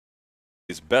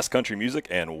Best country music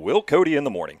and Will Cody in the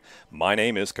morning. My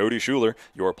name is Cody Schuler,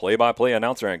 your play-by-play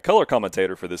announcer and color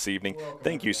commentator for this evening.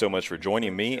 Thank you so much for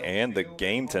joining me and the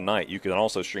game tonight. You can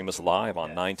also stream us live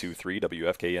on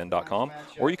 923wfkn.com,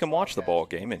 or you can watch the ball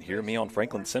game and hear me on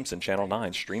Franklin Simpson Channel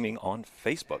 9 streaming on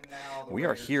Facebook. We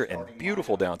are here in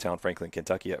beautiful downtown Franklin,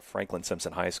 Kentucky at Franklin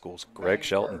Simpson High School's Greg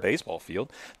Shelton Baseball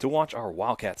Field to watch our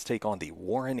Wildcats take on the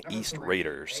Warren East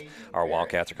Raiders. Our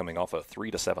Wildcats are coming off a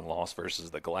 3-7 loss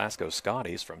versus the Glasgow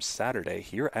Scotties from Saturday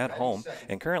here at home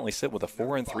and currently sit with a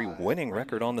 4-3 winning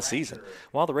record on the season,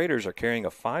 while the Raiders are carrying a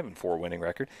 5-4 winning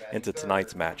record into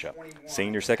tonight's matchup.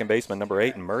 Senior second baseman number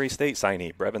 8 and Murray State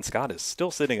signee Brevin Scott is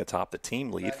still sitting atop the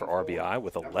team lead for RBI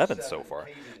with 11 so far.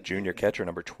 Junior catcher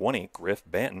number 20 Griff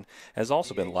Banton has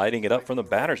also been lighting it up from the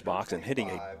batter's box and hitting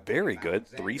a very good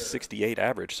 .368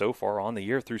 average so far on the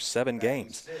year through 7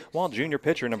 games, while junior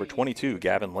pitcher number 22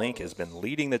 Gavin Link has been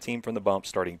leading the team from the bump,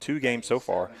 starting 2 games so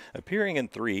far, appearing in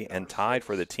 3 and tied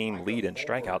for the team lead in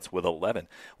strikeouts with 11.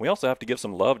 We also have to give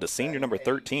some love to senior number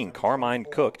 13 Carmine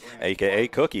Cook, aka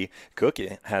Cookie.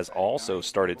 Cookie has also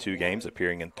started 2 games,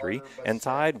 appearing in 3, and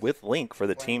tied with Link for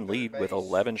the team lead with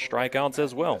 11 strikeouts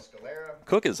as well.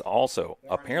 Cook has also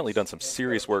apparently done some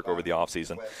serious work over the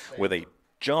offseason with a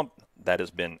jump that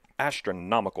has been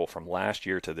astronomical from last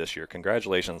year to this year.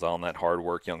 Congratulations on that hard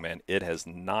work, young man. It has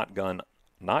not gone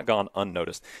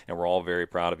unnoticed, and we're all very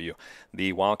proud of you.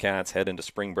 The Wildcats head into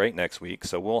spring break next week,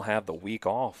 so we'll have the week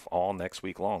off all next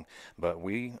week long, but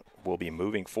we will be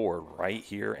moving forward right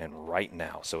here and right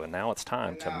now. So now it's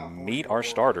time to meet our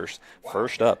starters.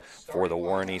 First up for the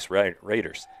Warren East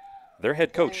Raiders, their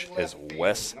head coach is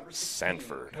Wes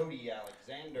Sanford.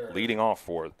 Leading off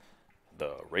for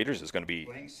the Raiders is going to be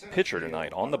pitcher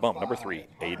tonight on the bump, number 3,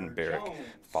 Aiden Barrick,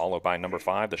 followed by number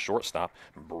 5, the shortstop,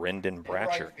 Brendan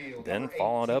Bratcher. Then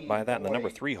followed up by that in the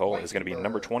number 3 hole is going to be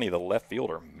number 20, the left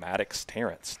fielder, Maddox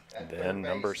Terrence. Then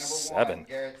number 7,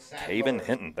 Caven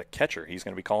Hinton, the catcher. He's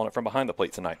going to be calling it from behind the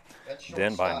plate tonight.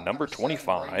 Then by number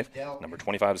 25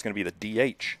 is going to be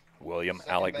the DH, William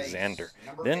Alexander.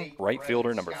 Then right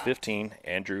fielder, number 15,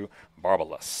 Andrew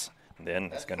Barbalas.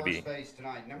 Then it's going to be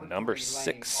number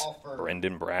 6,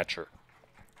 Brendan Bratcher.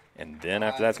 And then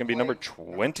after that, it's going to be number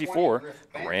 24,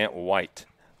 Grant White,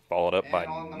 followed up by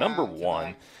number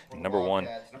 1. And number 1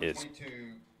 is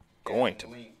going to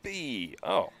be,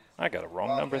 I got a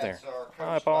wrong number there.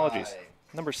 My apologies.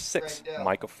 Number 6,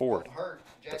 Micah Ford,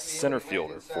 the center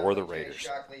fielder for the Raiders.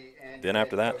 Then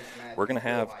after that, we're going to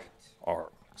have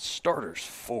our starters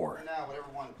for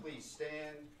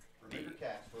the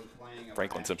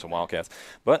Franklin Simpson Wildcats.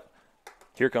 But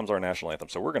here comes our national anthem.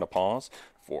 So we're going to pause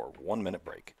for a 1-minute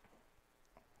break.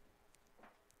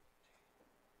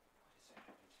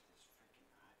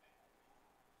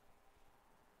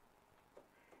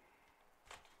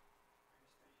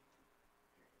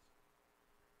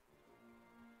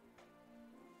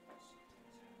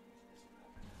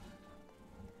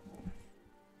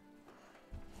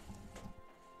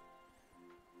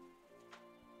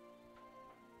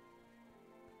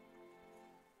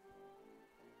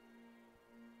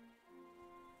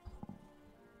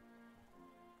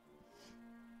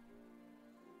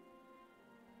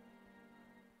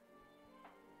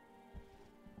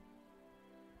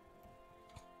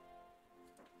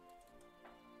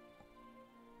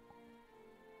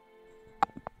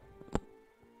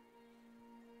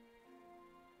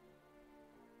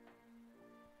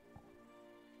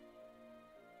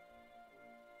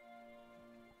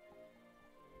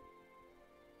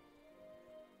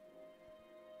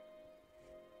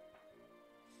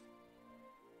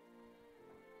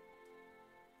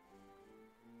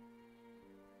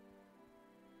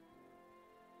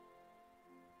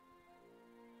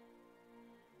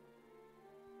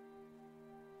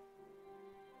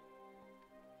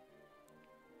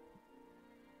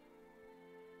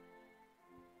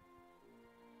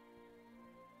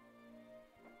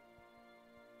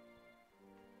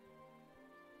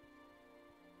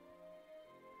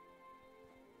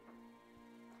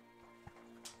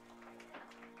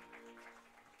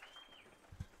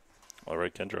 All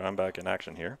right, Kendra, I'm back in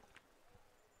action here.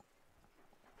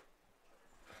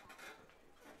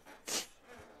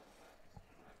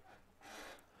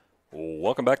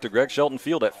 Welcome back to Greg Shelton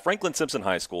Field at Franklin Simpson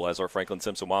High School as our Franklin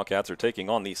Simpson Wildcats are taking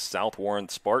on the South Warren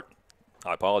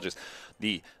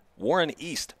the Warren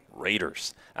East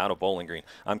Raiders out of Bowling Green.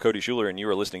 I'm Cody Schuler, and you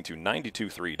are listening to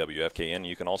 92.3 WFKN.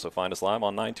 You can also find us live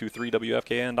on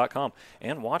 923WFKN.com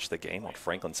and watch the game on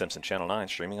Franklin Simpson Channel 9,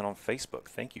 streaming it on Facebook.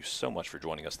 Thank you so much for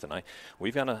joining us tonight.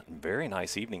 We've got a very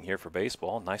nice evening here for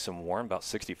baseball. Nice and warm, about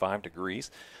 65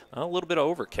 degrees. A little bit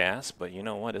overcast, but you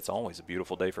know what? It's always a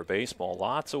beautiful day for baseball.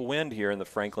 Lots of wind here in the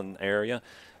Franklin area,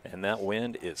 and that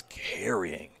wind is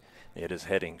carrying. It is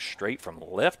heading straight from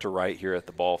left to right here at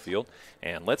the ball field.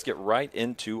 And let's get right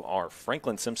into our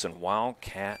Franklin Simpson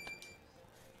Wildcat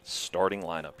starting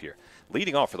lineup here.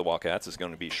 Leading off for the Wildcats is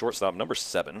going to be shortstop number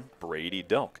 7, Brady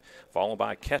Delk, followed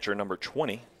by catcher number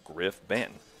 20, Griff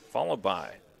Banton, followed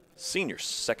by senior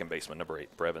second baseman number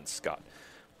 8, Brevin Scott,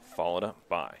 followed up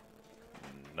by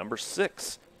number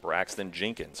 6, Braxton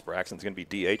Jenkins. Braxton's going to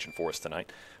be DHing for us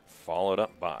tonight, followed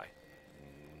up by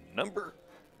number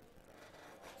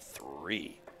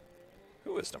 3.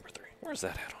 Who is number 3? Where's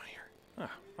that at on here? Oh,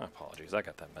 my apologies. I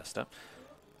got that messed up.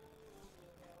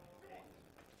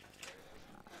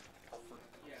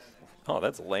 Oh,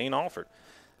 that's Lane Alford.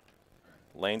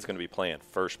 Lane's going to be playing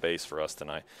first base for us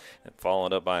tonight. And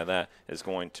followed up by that is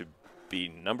going to be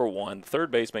number 1, third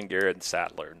baseman Garrett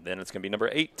Sattler. Then it's going to be number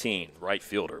 18, right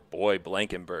fielder Boy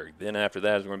Blankenberg. Then after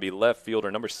that is going to be left fielder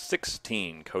number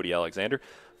 16, Cody Alexander.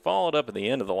 Followed up at the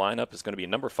end of the lineup is going to be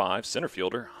number 5, center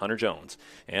fielder Hunter Jones.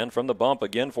 And from the bump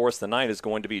again for us tonight is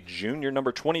going to be junior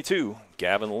number 22,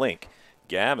 Gavin Link.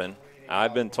 Gavin,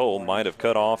 I've been told, might have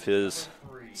cut off his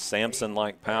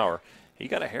Samson-like power. He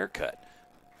got a haircut.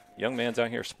 Young man's out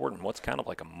here sporting what's kind of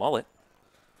like a mullet.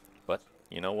 But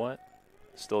you know what?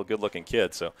 Still a good-looking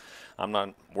kid, so I'm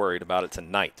not worried about it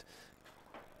tonight.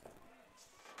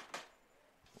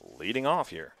 Leading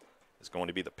off here is going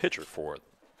to be the pitcher for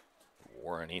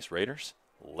Warren East Raiders,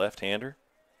 left-hander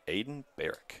Aiden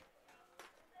Barrick.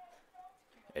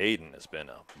 Aiden has been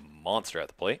a monster at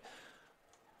the plate.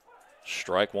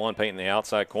 Strike one, painting the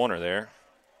outside corner there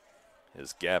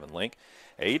is Gavin Link.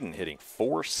 Aiden hitting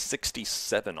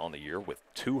 .467 on the year with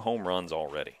 2 home runs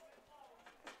already.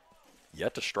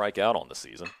 Yet to strike out on the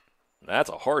season.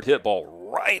 That's a hard hit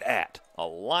ball right at, a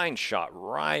line shot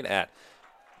right at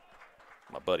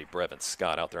my buddy Brevin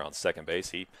Scott out there on second base.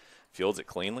 He fields it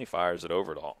cleanly, fires it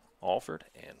over to Alford,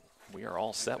 and we are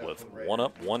all set with 1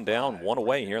 up, 1 down, 1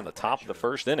 away here in the top of the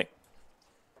first inning.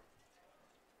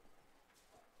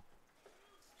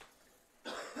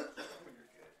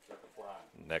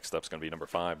 Next up is going to be number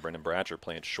 5, Brendan Bratcher,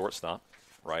 playing shortstop,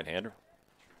 right-hander.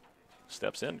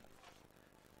 Steps in,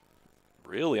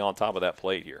 really on top of that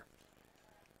plate here.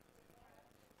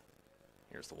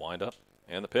 Here's the windup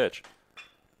and the pitch.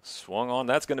 Swung on,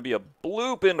 that's going to be a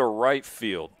bloop into right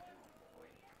field.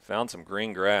 Found some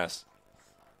green grass.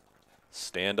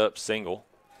 Stand-up single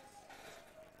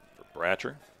for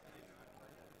Bratcher.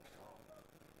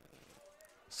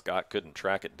 Scott couldn't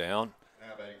track it down.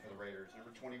 Now batting for the Raiders,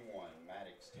 number 21,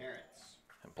 Maddox Terrence.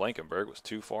 And Blankenberg was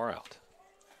too far out.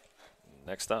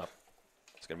 Next up,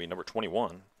 it's going to be number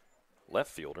 21,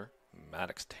 left fielder,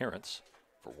 Maddox Terrence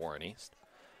for Warren East.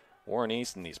 Warren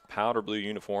East in these powder blue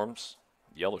uniforms,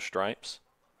 yellow stripes.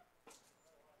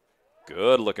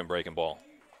 Good-looking breaking ball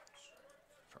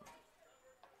from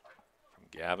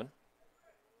Gavin.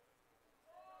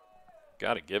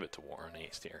 Got to give it to Warren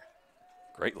East here.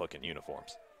 Great-looking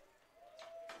uniforms.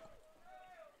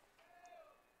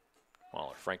 While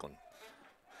our Franklin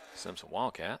Simpson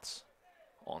Wildcats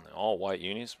on the all-white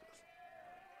unis.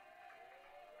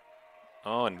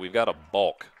 Oh, and we've got a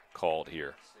balk called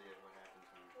here.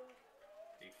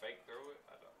 Did he fake throw it?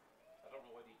 I don't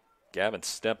know what he... Gavin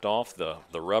stepped off the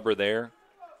rubber there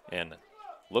and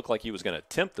looked like he was going to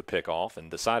attempt the pick off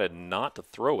and decided not to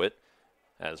throw it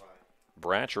as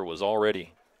Bratcher was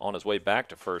already on his way back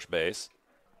to first base.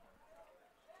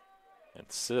 And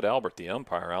Sid Albert, the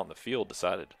umpire out in the field,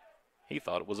 decided he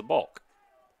thought it was a balk.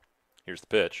 Here's the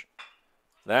pitch.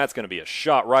 That's going to be a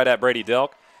shot right at Brady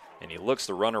Delk, and he looks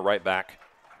the runner right back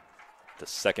to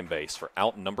second base for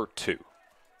out number 2.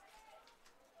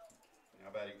 Now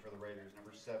batting for the Raiders,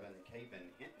 number 7, Caven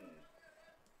Hinton.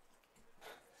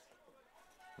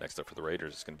 Next up for the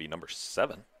Raiders is going to be number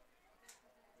 7,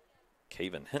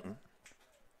 Caven Hinton,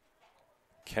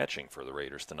 catching for the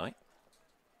Raiders tonight.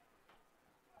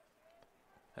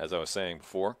 As I was saying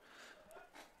before,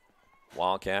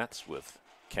 Wildcats with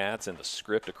cats in the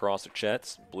script across their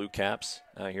chests, blue caps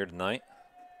out here tonight.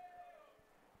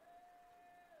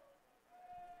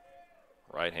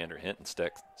 Right-hander Hinton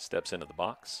steps into the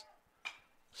box.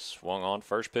 Swung on,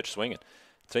 first pitch swinging.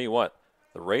 Tell you what,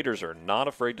 the Raiders are not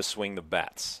afraid to swing the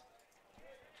bats.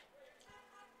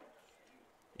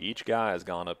 Each guy has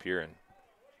gone up here and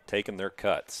taken their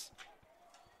cuts.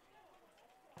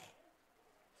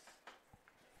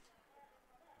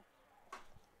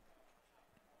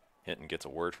 Hinton gets a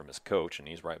word from his coach, and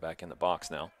he's right back in the box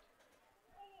now.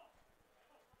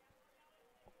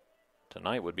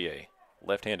 Tonight would be a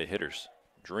left-handed hitter's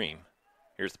dream.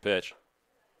 Here's the pitch.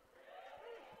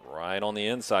 Right on the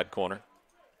inside corner.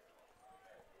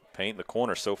 Paint the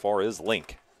corner so far is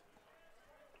Link.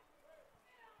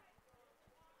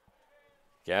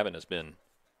 Gavin has been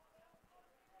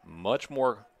much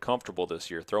more comfortable this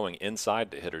year throwing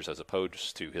inside to hitters as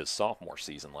opposed to his sophomore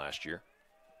season last year.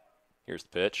 Here's the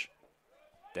pitch.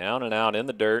 Down and out in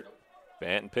the dirt.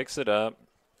 Banton picks it up.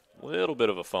 Little bit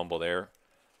of a fumble there.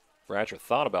 Bratcher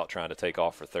thought about trying to take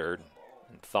off for third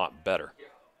and thought better.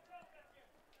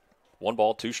 1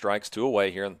 ball, 2 strikes, 2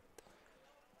 away here in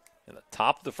the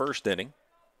top of the first inning.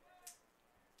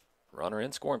 Runner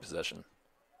in scoring position.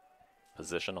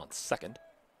 Position on second.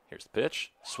 Here's the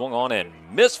pitch. Swung on and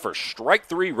missed for strike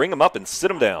 3. Ring him up and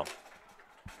sit him down.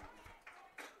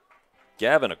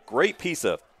 Gavin, a great piece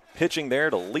of pitching there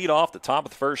to lead off the top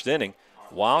of the first inning.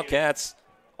 Wildcats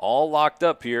all locked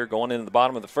up here going into the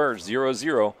bottom of the first,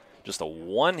 0-0. Just a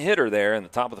one-hitter there in the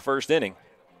top of the first inning.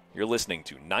 You're listening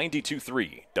to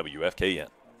 92.3 WFKN.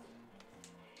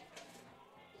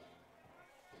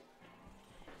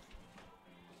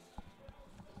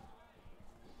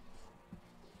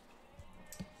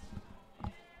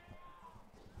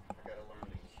 I gotta learn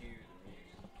to cue the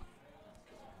music.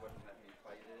 Because it wouldn't let me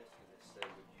play this, because it said,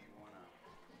 would you want to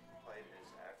play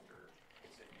this after?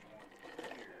 It said, you want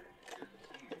to hear your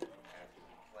cue after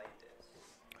you play this.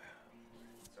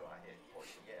 So I hit, of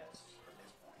course, yes at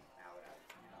this point. Now that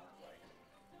I was like,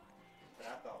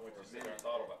 but I thought What for you a sit there minute. and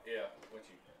thought about, yeah, what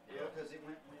you, Yeah, because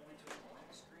when it went to a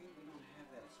black screen, we don't have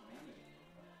that as many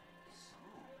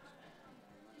songs, man.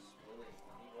 When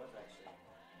he was actually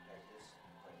had this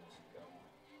playlist going.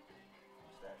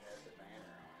 So that had the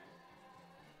banner on it.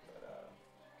 But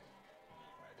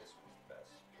this one's the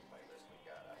best playlist we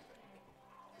got, I think.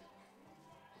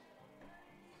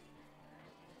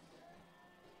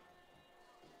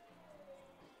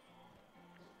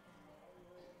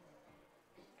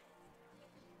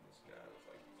 This guy looks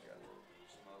like he's got a little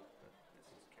smoke, but this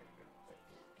is Caven.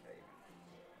 Caven.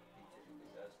 He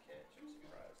typically does catch. I'm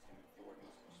surprised him and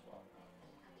Jordan's swap.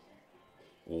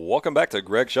 Welcome back to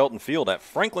Greg Shelton Field at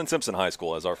Franklin Simpson High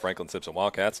School as our Franklin Simpson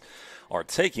Wildcats are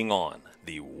taking on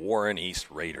the Warren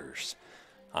East Raiders.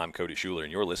 I'm Cody Schuler,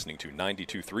 and you're listening to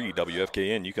 92.3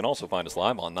 WFKN. You can also find us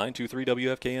live on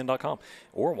 923WFKN.com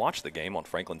or watch the game on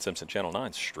Franklin Simpson Channel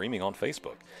 9 streaming on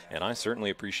Facebook. And I certainly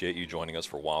appreciate you joining us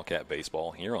for Wildcat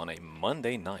Baseball here on a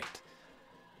Monday night.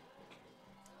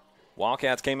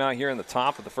 Wildcats came out here in the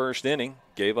top of the first inning,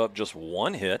 gave up just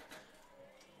 1 hit.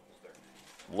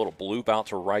 A little bloop out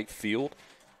to right field.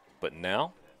 But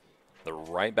now, they're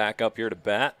right back up here to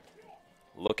bat,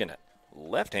 looking at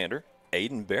left-hander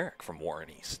Aiden Barrick from Warren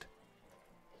East.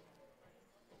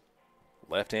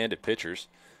 Left-handed pitchers,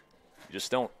 you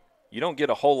don't get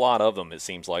a whole lot of them, it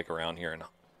seems like, around here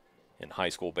in high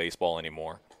school baseball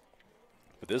anymore.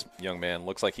 But this young man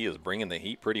looks like he is bringing the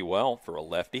heat pretty well for a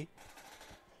lefty.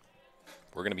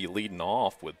 We're going to be leading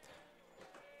off with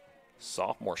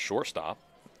sophomore shortstop,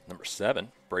 number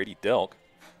 7, Brady Delk.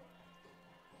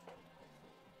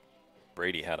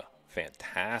 Brady had a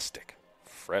fantastic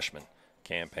freshman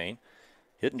campaign,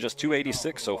 hitting just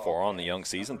 .286 so far on the young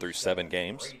season through 7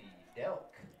 games. I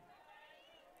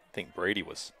think Brady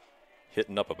was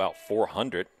hitting up about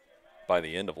 .400 by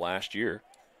the end of last year.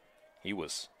 He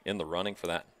was in the running for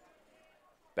that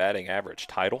batting average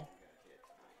title.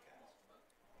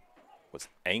 Was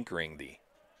anchoring the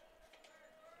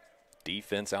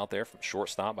defense out there from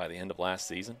shortstop by the end of last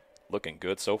season. Looking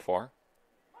good so far.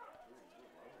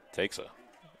 Takes a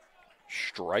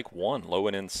strike 1 low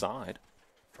and inside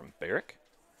from Barrick.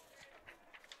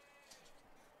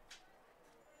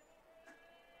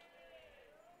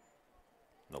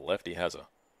 The lefty has a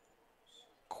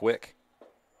quick,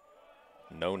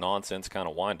 no-nonsense kind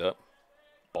of windup.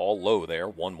 Ball low there,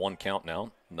 1-1 count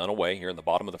now. None away here in the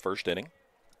bottom of the first inning.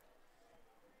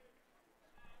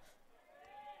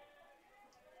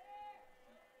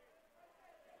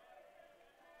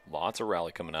 Lots of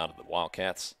rally coming out of the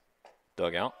Wildcats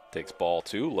dugout. Takes ball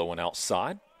 2, low and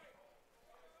outside.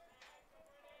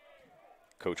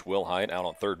 Coach Will Hyde out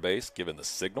on third base, giving the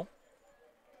signal.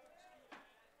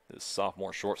 This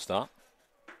sophomore shortstop.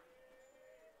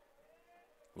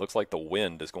 Looks like the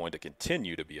wind is going to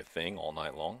continue to be a thing all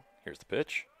night long. Here's the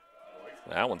pitch.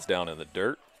 That one's down in the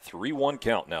dirt. 3-1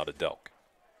 count now to Delk.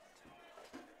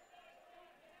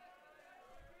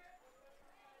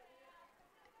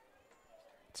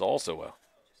 It's also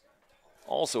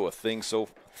a thing so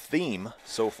theme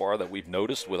so far that we've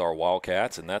noticed with our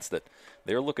Wildcats, and that's that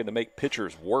they're looking to make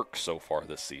pitchers work so far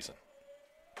this season.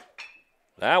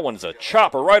 That one's a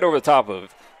chopper right over the top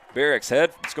of Barrick's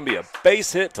head. It's going to be a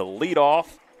base hit to lead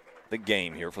off the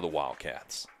game here for the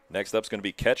Wildcats. Next up is going to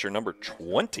be catcher number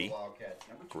 20,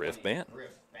 Griff Banton.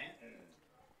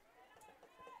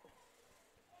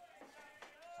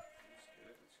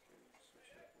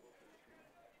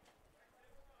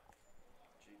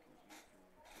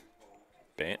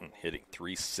 Banton hitting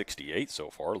 .368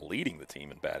 so far, leading the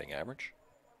team in batting average.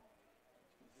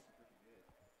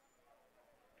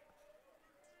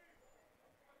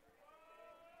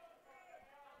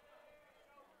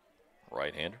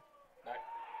 Right-hander.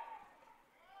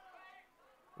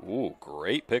 Ooh,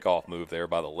 great pickoff move there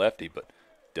by the lefty, but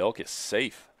Delk is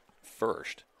safe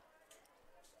first.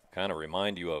 Kind of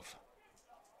remind you of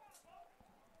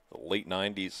the late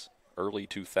 90s, early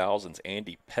 2000s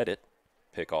Andy Pettitte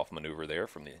pickoff maneuver there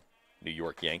from the New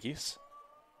York Yankees.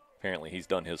 Apparently he's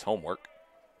done his homework.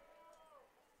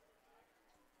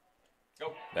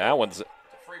 Go. That one's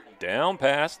down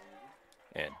past,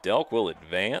 and Delk will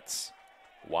advance.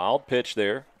 Wild pitch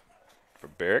there for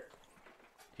Barrick.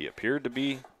 He appeared to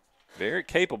be very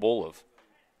capable of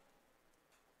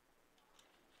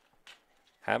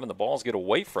having the balls get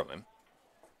away from him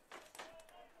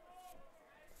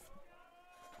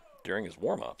during his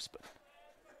warm-ups, but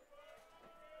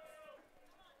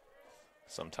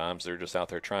sometimes they're just out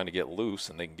there trying to get loose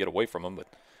and they can get away from him, but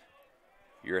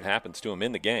here it happens to him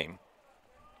in the game.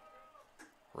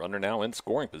 Runner now in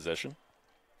scoring position.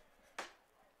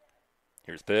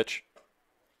 Here's pitch.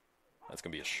 That's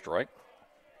going to be a strike.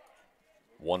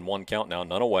 1-1 count now,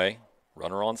 none away.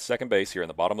 Runner on second base here in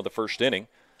the bottom of the first inning.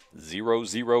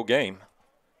 0-0 game.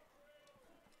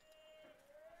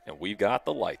 And we've got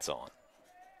the lights on.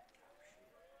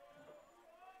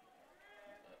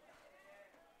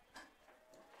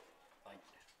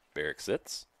 Barrick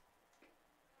sits.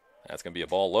 That's going to be a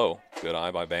ball low. Good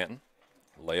eye by Banton.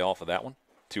 Lay off of that one.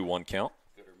 2-1 count.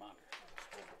 Good reminder.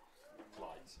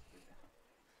 Lights.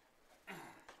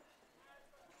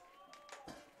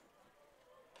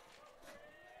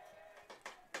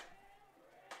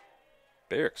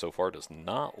 Barrick so far does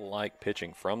not like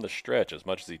pitching from the stretch as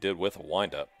much as he did with a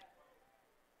windup.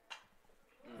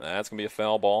 That's going to be a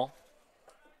foul ball.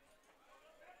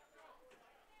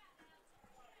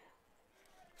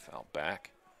 Foul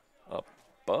back up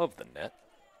above the net.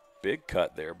 Big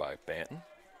cut there by Banton.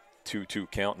 2-2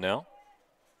 count now.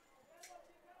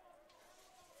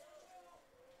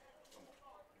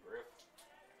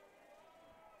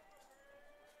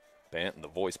 Banton, the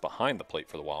voice behind the plate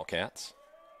for the Wildcats,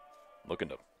 looking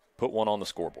to put one on the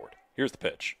scoreboard. Here's the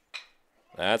pitch.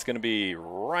 That's going to be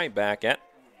right back at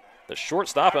the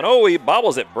shortstop, and oh, he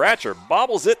bobbles it. Bratcher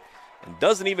bobbles it and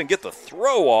doesn't even get the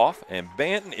throw off, and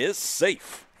Banton is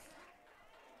safe.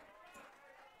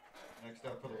 Next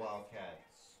up for the Wildcats.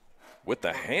 With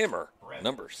the hammer,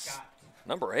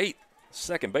 number 8,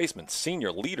 second baseman,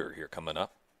 senior leader here coming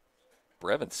up,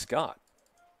 Brevin Scott.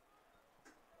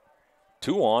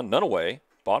 2 on, none away,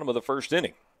 bottom of the first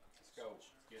inning.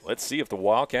 Let's see if the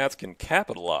Wildcats can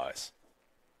capitalize.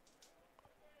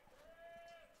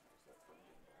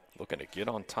 Looking to get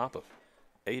on top of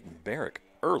Aiden Barrick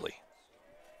early.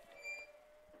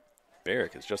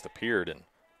 Barrick has just appeared in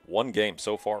one game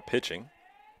so far pitching.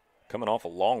 Coming off a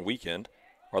long weekend.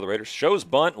 Are the Raiders shows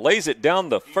bunt, lays it down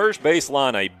the first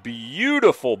baseline. A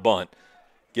beautiful bunt.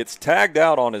 Gets tagged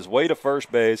out on his way to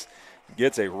first base.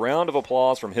 Gets a round of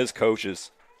applause from his coaches.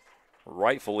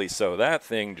 Rightfully so. That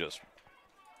thing just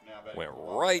went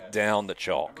right down the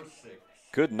chalk.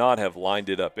 Could not have lined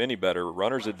it up any better.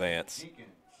 Runners advance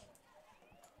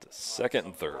to second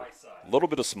and third. A little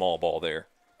bit of small ball there.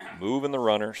 Moving the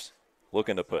runners.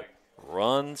 Looking to put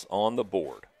runs on the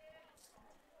board.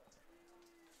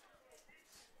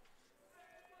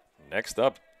 Next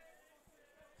up,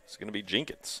 it's going to be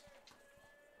Jenkins.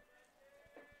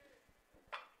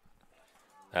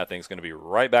 That thing's going to be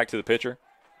right back to the pitcher,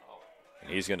 and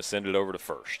he's going to send it over to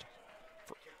first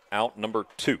for out number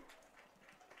 2.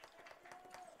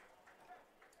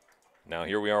 Now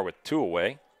here we are with 2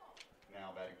 away. Now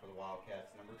batting for the Wildcats,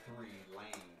 number 3,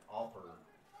 Lane Alford.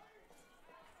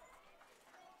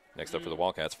 Next up for the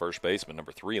Wildcats, first baseman,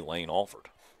 number 3, Lane Alford.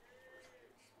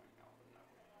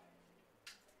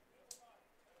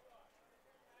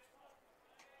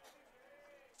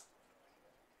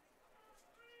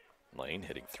 Lane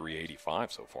hitting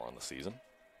 .385 so far on the season.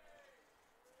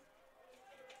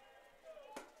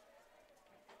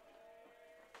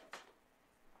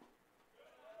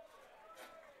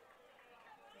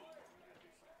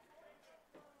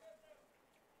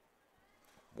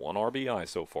 1 RBI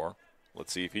so far.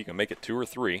 Let's see if he can make it 2 or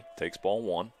 3. Takes ball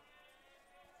 1.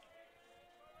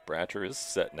 Bratcher is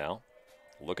set now,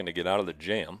 looking to get out of the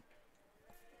jam.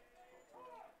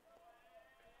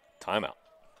 Timeout.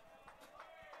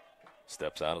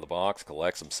 Steps out of the box,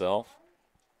 collects himself.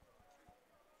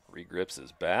 Regrips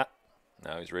his bat.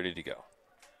 Now he's ready to go.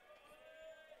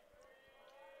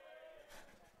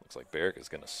 Looks like Barrick is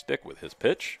going to stick with his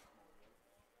pitch.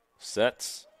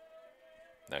 Sets.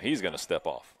 Now he's going to step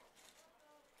off.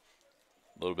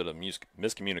 A little bit of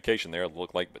miscommunication there, it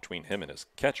looked like, between him and his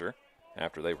catcher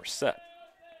after they were set.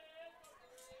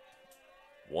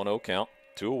 1-0 count,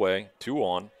 2 away, 2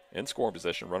 on, in scoring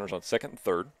position, runners on second and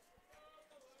third.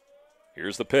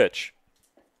 Here's the pitch.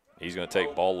 He's going to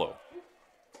take ball low.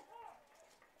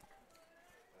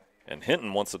 And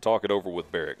Hinton wants to talk it over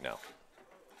with Barrick now.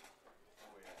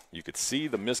 You could see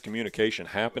the miscommunication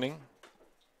happening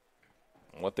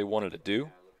and what they wanted to do.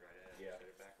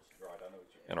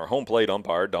 And our home plate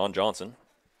umpire, Don Johnson,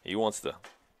 he wants to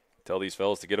tell these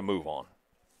fellas to get a move on.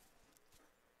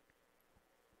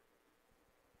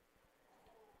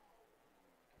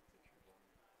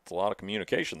 It's a lot of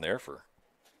communication there for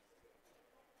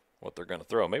what they're going to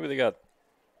throw. Maybe they got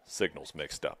signals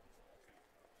mixed up.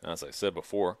 As I said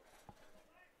before,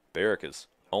 Barrick has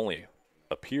only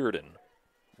appeared in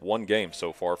 1 game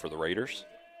so far for the Raiders,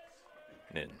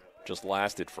 and just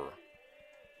lasted for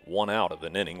 1 out of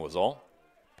an inning was all.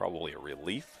 Probably a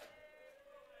relief.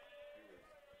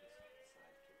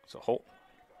 So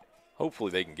hopefully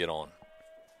they can get on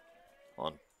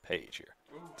page here.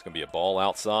 It's going to be a ball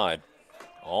outside.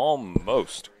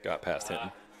 Almost got past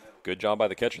Hinton. Good job by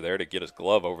the catcher there to get his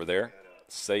glove over there.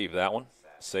 Save that one.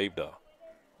 Saved a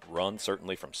run,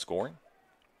 certainly, from scoring.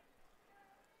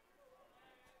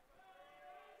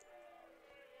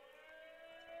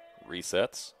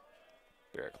 Resets.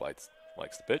 Barrick likes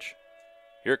the pitch.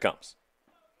 Here it comes.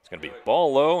 It's going to be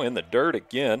ball low in the dirt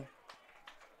again.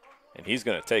 And he's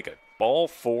going to take a ball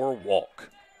 4 walk.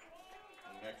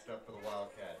 Next up for the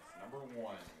Wildcats, number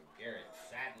 1, Garrett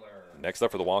Sadler. Next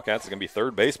up for the Wildcats is going to be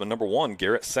third baseman, number 1,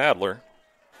 Garrett Sadler.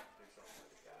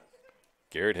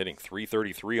 Garrett hitting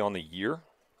 .333 on the year.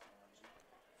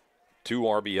 2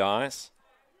 RBIs.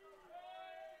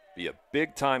 Be a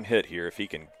big-time hit here if he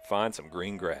can find some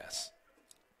green grass.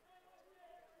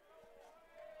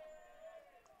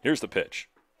 Here's the pitch.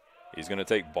 He's going to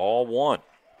take ball 1. A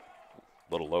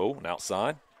little low and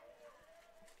outside.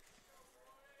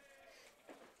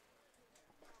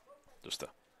 Just a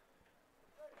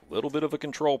little bit of a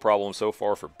control problem so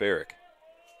far for Barrick.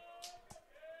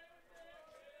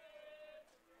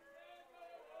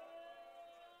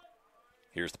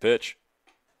 Here's the pitch.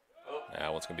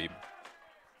 That one's going to be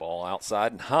ball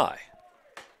outside and high.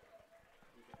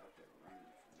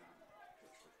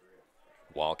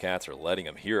 Wildcats are letting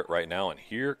him hear it right now, and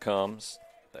here comes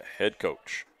the head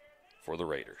coach for the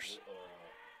Raiders.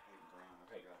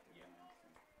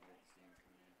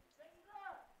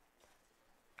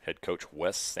 Head coach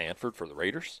Wes Sanford for the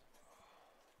Raiders.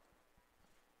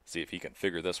 See if he can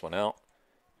figure this one out.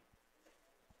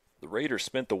 The Raiders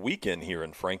spent the weekend here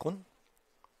in Franklin.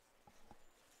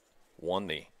 Won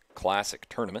the Classic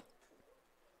tournament,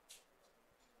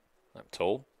 I'm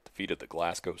told. Defeated the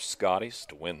Glasgow Scotties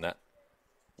to win that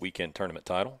weekend tournament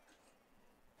title.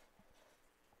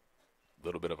 A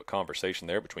little bit of a conversation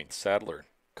there between Sadler and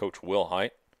Coach Will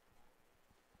Height,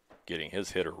 getting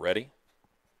his hitter ready,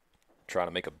 trying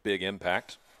to make a big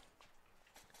impact.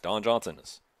 Don Johnson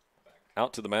is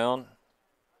out to the mound.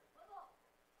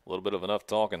 A little bit of enough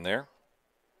talking there.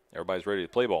 Everybody's ready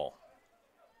to play ball.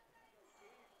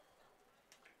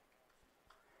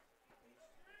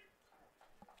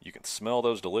 You can smell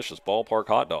those delicious ballpark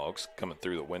hot dogs coming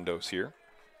through the windows here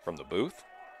from the booth.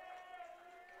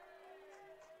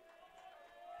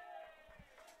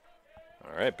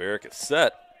 All right, Barrick is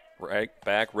set. Right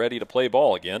back, ready to play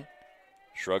ball again.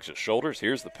 Shrugs his shoulders.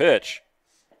 Here's the pitch.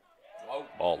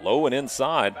 Ball low and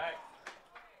inside.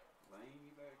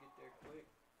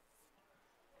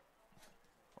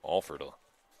 Offered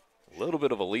a little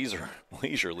bit of a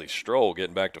leisurely stroll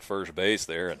getting back to first base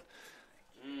there. And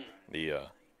the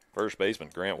first baseman,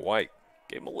 Grant White,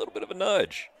 gave him a little bit of a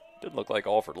nudge. Didn't look like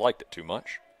Alford liked it too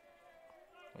much.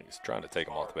 He's trying to take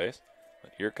him off the base.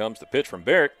 But here comes the pitch from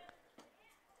Barrick.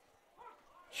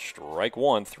 Strike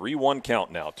one, 3-1 count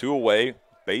now. 2 away,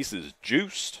 bases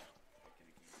juiced.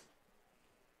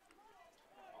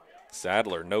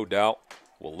 Sadler, no doubt,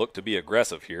 will look to be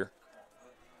aggressive here.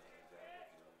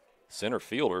 Center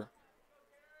fielder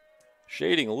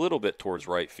shading a little bit towards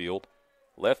right field.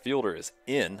 Left fielder is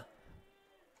in.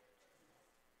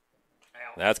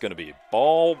 That's going to be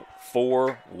ball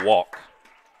 4 walk.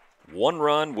 1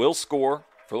 run will score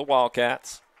for the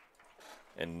Wildcats.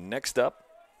 And next up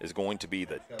is going to be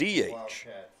the Next up for the DH.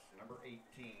 Wildcats, number 18,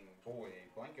 Boy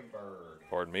Blankenberg.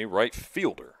 Pardon me, right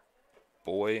fielder,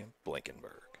 Boy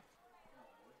Blankenberg.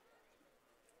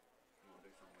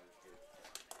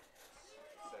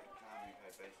 Second time you've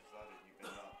had bases loaded, you've been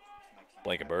up. Makes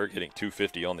you Blankenberg hitting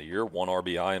 250 on the year, 1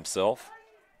 RBI himself.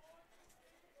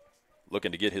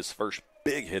 Looking to get his first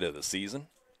big hit of the season.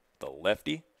 The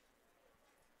lefty.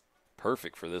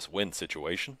 Perfect for this win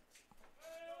situation.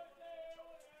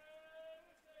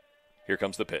 Here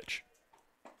comes the pitch.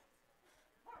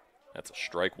 That's a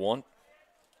strike 1.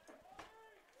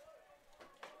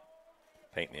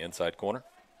 Painting the inside corner.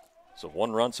 So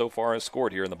 1 run so far is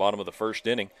scored here in the bottom of the first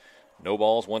inning. No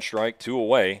balls, 1 strike, 2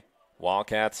 away.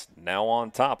 Wildcats now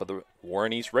on top of the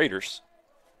Warren East Raiders.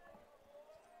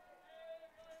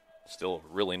 Still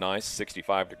really nice,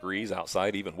 65 degrees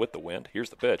outside even with the wind. Here's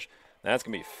the pitch. That's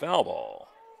going to be foul ball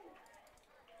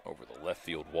over the left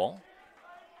field wall.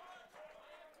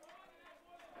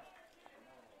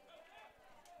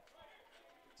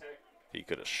 He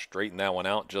could have straightened that one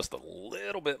out just a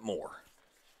little bit more.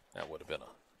 That would have been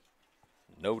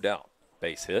a no doubt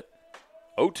base hit.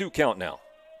 0-2 count now.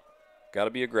 Got to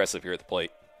be aggressive here at the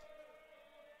plate.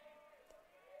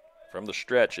 From the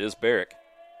stretch is Barrick.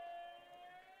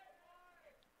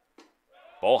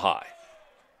 Ball high.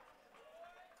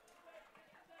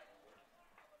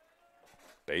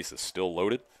 Base is still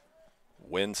loaded.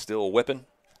 Wind still whipping.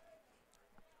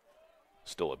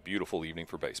 Still a beautiful evening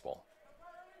for baseball.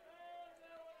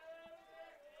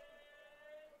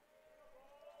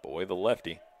 Boy, the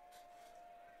lefty.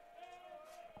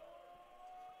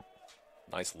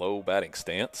 Nice low batting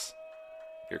stance.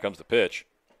 Here comes the pitch.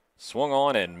 Swung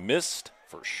on and missed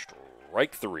for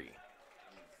strike 3.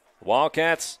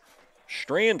 Wildcats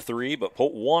strand 3, but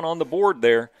put 1 on the board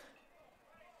there.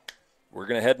 We're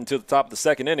going to head into the top of the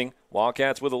second inning.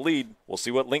 Wildcats with a lead. We'll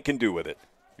see what Link can do with it.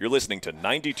 You're listening to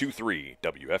 92.3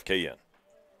 WFKN.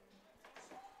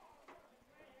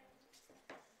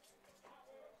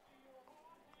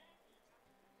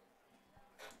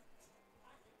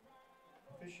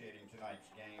 Officiating tonight's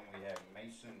game, we have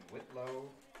Mason Whitlow,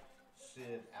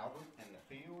 Sid Albert in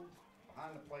the field.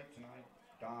 Behind the plate tonight,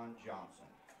 Don Johnson.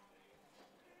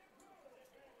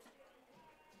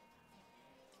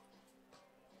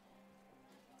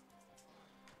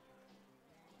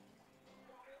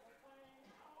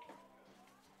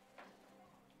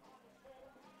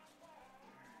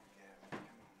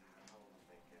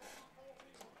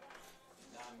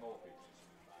 Who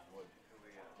we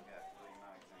got? We got William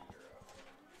Alexander up.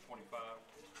 25.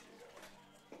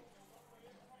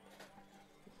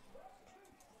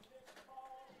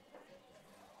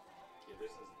 Yeah,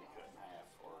 this has to be cut in half,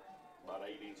 or about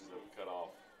 8 inches of it cut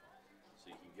off, so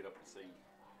you can get up and see.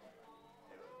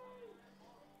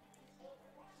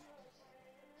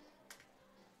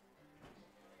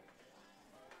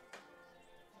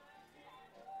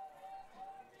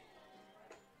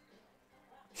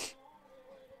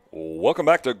 Welcome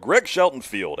back to Greg Shelton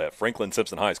Field at Franklin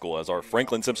Simpson High School as our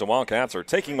Franklin Simpson Wildcats are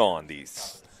taking on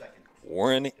these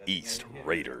Warren East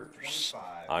Raiders.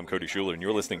 I'm Cody Schuler, and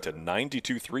you're listening to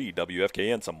 92.3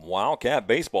 WFKN. Some Wildcat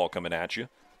baseball coming at you.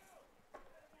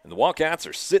 And the Wildcats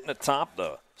are sitting atop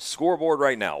the scoreboard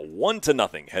right now,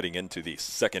 1-0 heading into the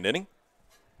second inning.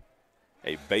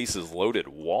 A bases-loaded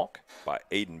walk by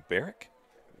Aiden Barrick.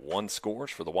 1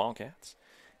 scores for the Wildcats.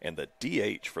 And the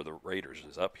DH for the Raiders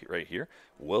is up here, right here,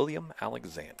 William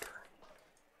Alexander.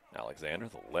 Alexander,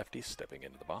 the lefty, stepping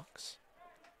into the box.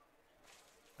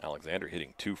 Alexander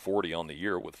hitting 240 on the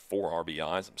year with 4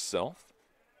 RBIs himself.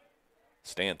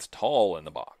 Stands tall in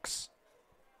the box.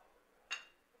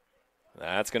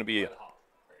 That's going to be a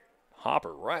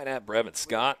hopper right at Brevin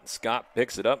Scott. Scott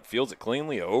picks it up, fields it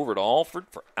cleanly over to Alford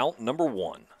for out number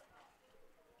 1.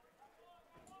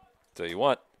 Tell you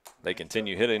what, they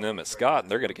continue hitting them at Scott,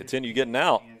 and they're going to continue getting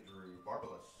out. Andrew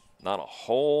Barbalos. Not a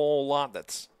whole lot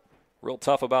that's real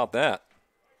tough about that.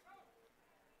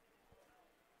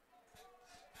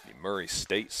 The Murray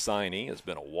State signee has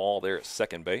been a wall there at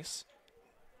second base.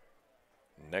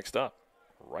 Next up,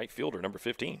 right fielder number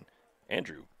 15,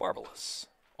 Andrew Barbalos,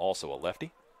 also a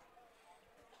lefty.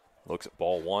 Looks at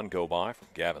ball 1 go by from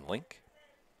Gavin Link.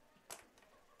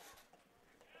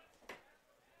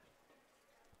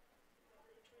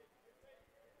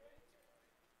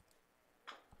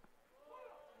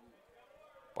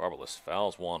 Barbalos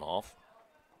fouls 1 off.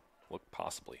 Look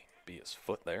possibly be his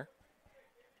foot there.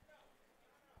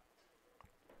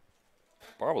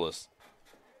 Barbalos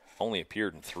only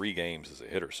appeared in 3 games as a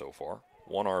hitter so far.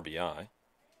 1 RBI,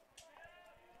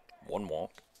 1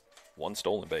 walk, 1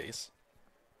 stolen base.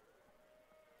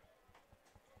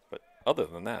 other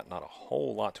than that, not a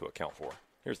whole lot to account for.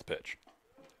 Here's the pitch.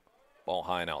 Ball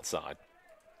high and outside.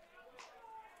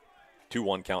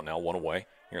 2-1 count now, 1 away.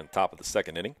 Here in the top of the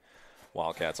second inning.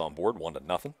 Wildcats on board,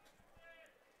 1-0.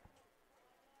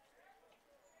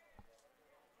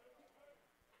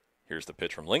 Here's the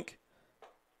pitch from Link.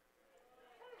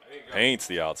 There you go. Paints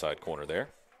the outside corner there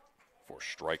for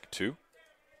strike 2.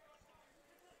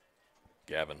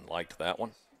 Gavin liked that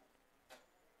one.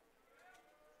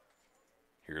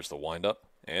 Here's the windup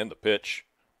and the pitch.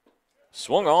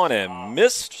 Swung on and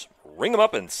missed. Ring him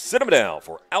up and sit him down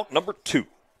for out number 2.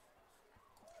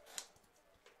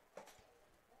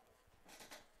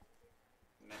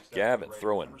 Next up, Gavin Raider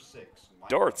throwing number 6, Micah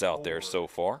darts out there Ford. so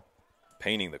far,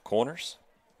 painting the corners.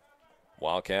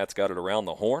 Wildcats got it around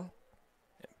the horn.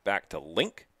 And back to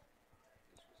Link.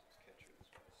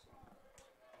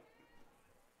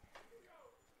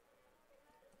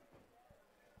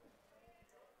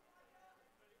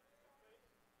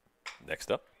 Next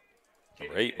up,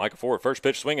 number 8, Micah Ford, first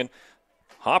pitch swinging.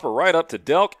 Hopper right up to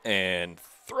Delk and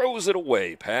throws it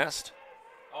away past.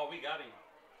 Oh, we got him.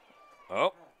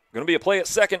 Oh, going to be a play at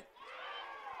second.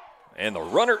 And the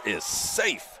runner is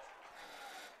safe.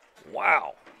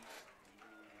 Wow.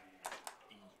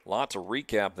 Lots of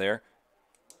recap there.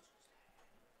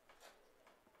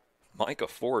 Micah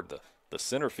Ford, the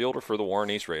center fielder for the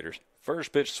Warren East Raiders.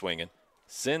 First pitch swinging.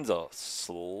 Sends a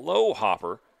slow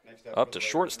hopper Next up for to the Raiders,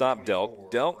 shortstop number Delk. 24,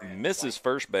 Delk Grant misses White.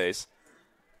 first base.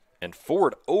 And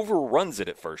Ford overruns it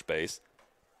at first base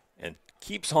and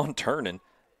keeps on turning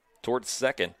towards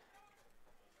second.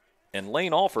 And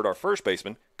Lane Alford, our first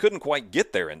baseman, couldn't quite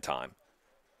get there in time.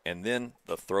 And then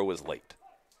the throw is late.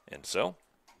 And so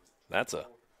that's a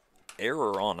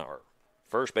error on our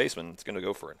first baseman. It's going to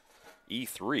go for an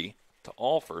E3 to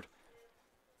Alford.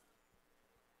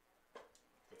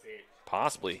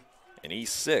 Possibly an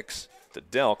E6 to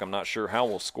Delk. I'm not sure how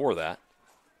we'll score that.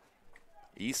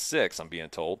 E6, I'm being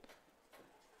told,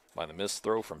 by the missed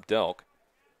throw from Delk.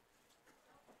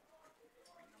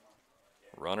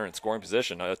 Runner in scoring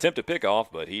position. Attempted pickoff,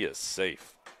 but he is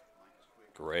safe.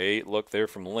 Great look there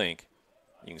from Link.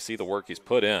 You can see the work he's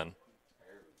put in.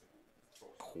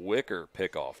 Quicker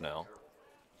pickoff now.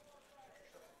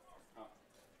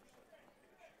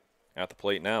 At the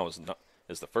plate now is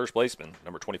the first baseman,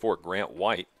 number 24, Grant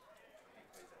White.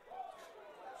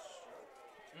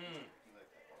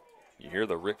 You hear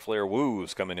the Ric Flair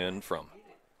woos coming in from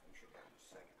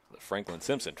the Franklin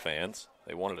Simpson fans.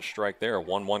 They wanted a strike there.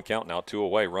 1-1 count now, 2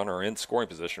 away. Runner in scoring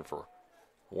position for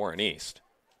Warren East.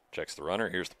 Checks the runner.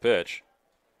 Here's the pitch.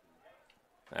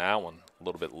 That one a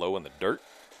little bit low in the dirt.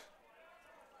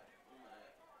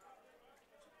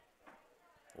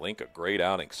 Link, a great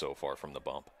outing so far from the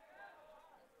bump.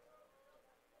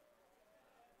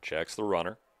 Checks the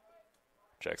runner.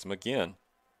 Checks him again.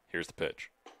 Here's the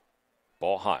pitch.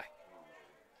 Ball high.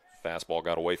 Fastball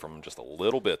got away from him just a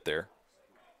little bit there.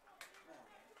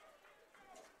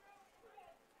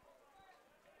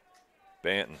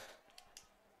 Banton.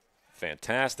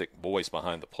 Fantastic voice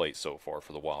behind the plate so far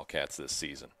for the Wildcats this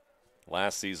season.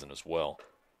 Last season as well.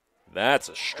 That's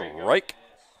a strike.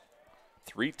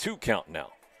 3-2 count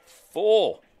now.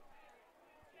 Full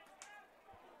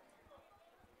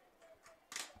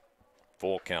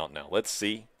count now. Let's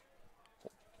see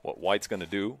what White's going to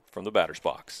do from the batter's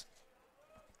box.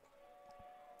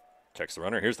 Checks the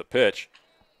runner. Here's the pitch.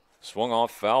 Swung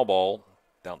off, foul ball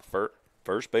down the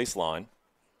first base line.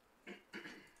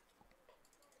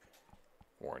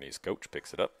 Warren East coach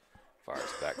picks it up. Fires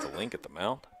it back to Link at the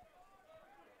mound.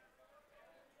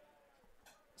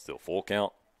 Still full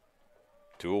count.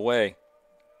 2 away.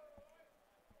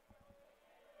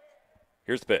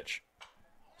 Here's the pitch.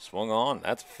 Swung on.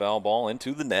 That's a foul ball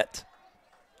into the net.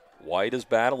 White is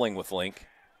battling with Link.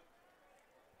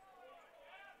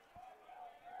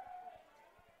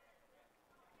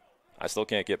 I still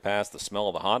can't get past the smell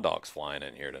of the hot dogs flying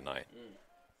in here tonight.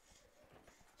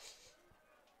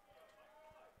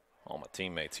 All my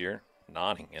teammates here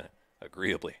nodding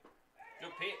agreeably.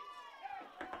 Good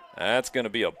pitch. That's going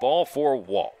to be a ball for a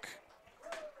walk.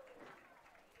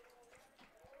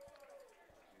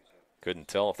 Couldn't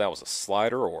tell if that was a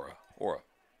slider or a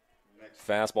Next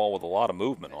fastball with a lot of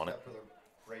movement on Next it. up for the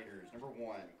Raiders, number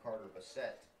 1, Carter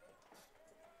Bassett.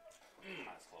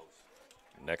 That's close.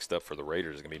 Next up for the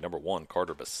Raiders is going to be number 1,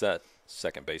 Carter Bassett,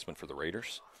 second baseman for the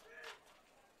Raiders.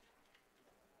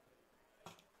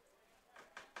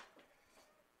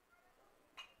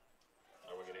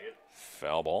 Are we going to hit?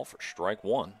 Foul ball for strike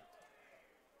 1.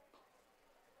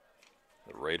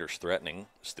 The Raiders threatening,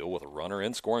 still with a runner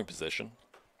in scoring position.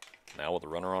 Now with a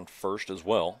runner on first as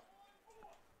well.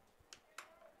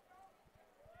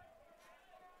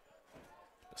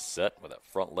 Set with that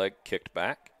front leg kicked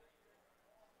back.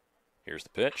 Here's the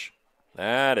pitch.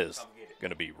 That is going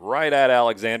to be right at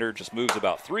Alexander. Just moves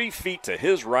about 3 feet to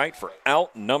his right for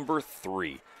out number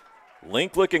 3.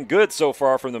 Link looking good so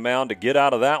far from the mound to get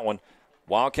out of that one.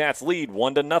 Wildcats lead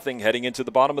 1-0 heading into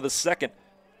the bottom of the second.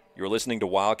 You're listening to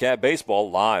Wildcat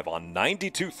Baseball live on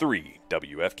 92.3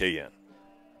 WFKN.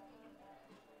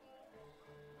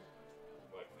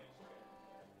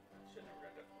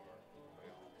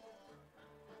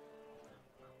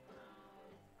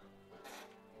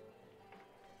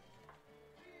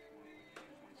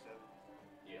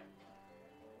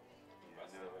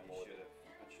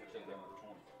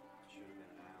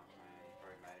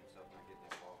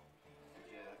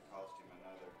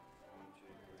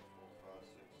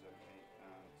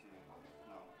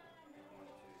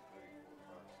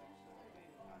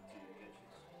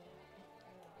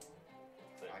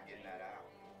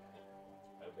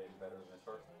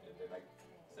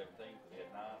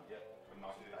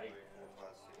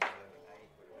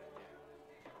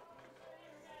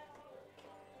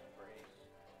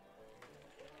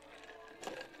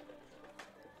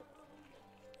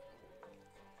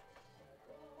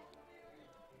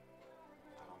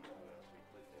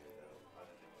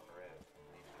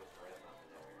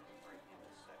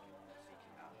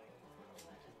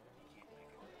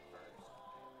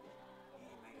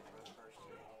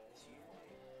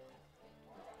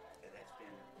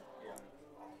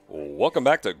 Welcome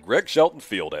back to Greg Shelton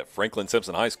Field at Franklin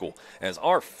Simpson High School as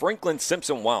our Franklin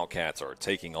Simpson Wildcats are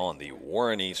taking on the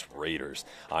Warren East Raiders.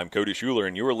 I'm Cody Schuler,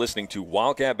 and you're listening to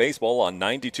Wildcat Baseball on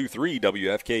 92.3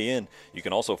 WFKN. You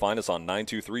can also find us on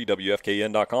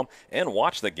 923WFKN.com and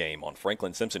watch the game on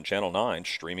Franklin Simpson Channel 9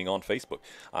 streaming on Facebook.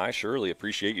 I surely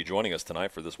appreciate you joining us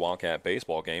tonight for this Wildcat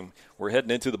Baseball game. We're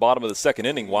heading into the bottom of the second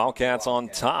inning. Wildcats on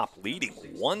top, leading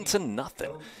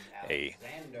 1-0.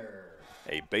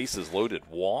 A bases loaded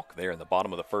walk there in the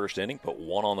bottom of the first inning, put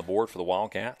 1 on the board for the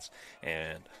Wildcats.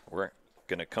 And we're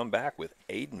going to come back with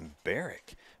Aiden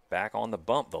Barrick back on the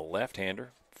bump, the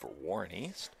left-hander for Warren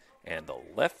East. And the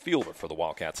left fielder for the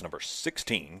Wildcats, number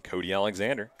 16, Cody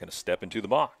Alexander, going to step into the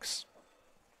box.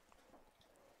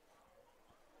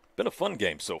 Been a fun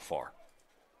game so far.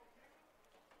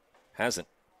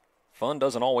 Fun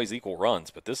doesn't always equal runs,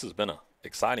 but this has been an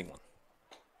exciting one.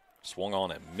 Swung on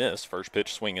and missed. First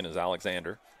pitch swinging is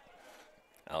Alexander.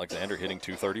 Alexander hitting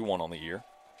 .231 on the year.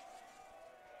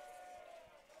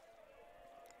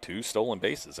 2 stolen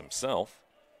bases himself.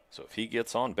 So if he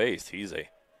gets on base, he's a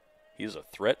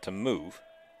threat to move.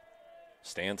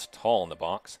 Stands tall in the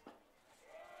box.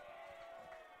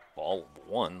 Ball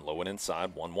 1, low and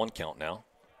inside, 1-1 count now.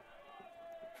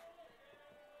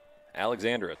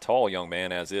 Alexander, a tall young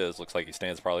man as is, looks like he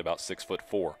stands probably about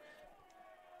 6'4".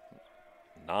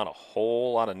 Not a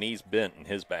whole lot of knees bent in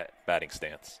his batting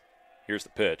stance. Here's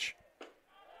the pitch.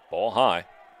 Ball high.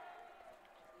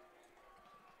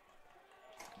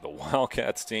 The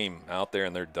Wildcats team out there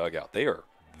in their dugout, they are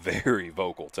very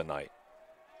vocal tonight.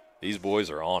 These boys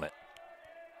are on it.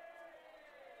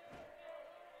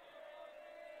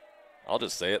 I'll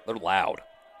just say it, they're loud.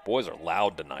 Boys are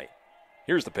loud tonight.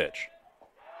 Here's the pitch.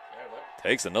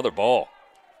 Takes another ball.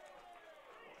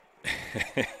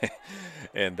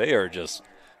 And they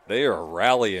are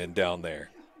rallying down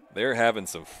there. They're having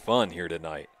some fun here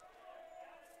tonight.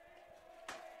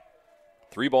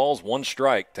 3 balls, 1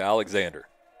 strike to Alexander.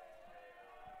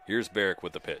 Here's Barrick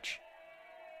with the pitch.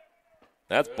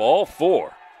 That's ball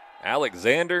 4.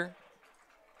 Alexander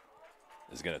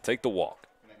is going to take the walk.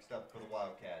 Next up for the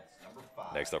Wildcats, number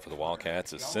 5. Next up for the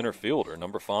Wildcats is center fielder,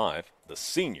 number 5, the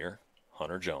senior,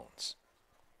 Hunter Jones.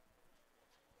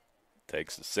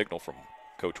 Takes the signal from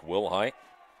Coach Will Height.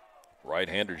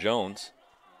 Right-hander Jones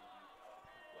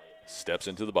steps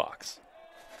into the box.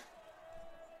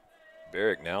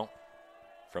 Barrick now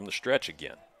from the stretch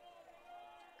again.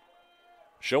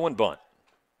 Show and bunt.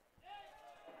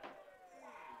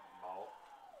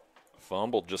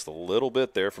 Fumbled just a little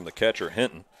bit there from the catcher,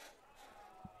 Hinton.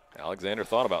 Alexander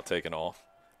thought about taking off,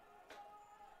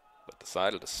 but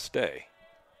decided to stay.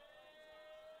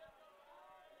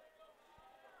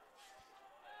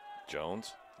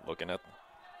 Jones looking at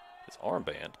his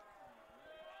armband.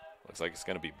 Looks like it's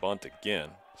going to be bunt again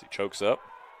as he chokes up.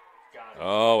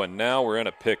 Oh, and now we're in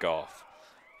a pickoff.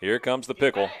 Here comes the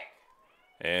pickle.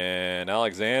 And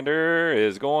Alexander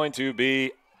is going to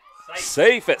be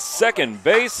safe at second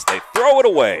base. They throw it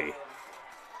away.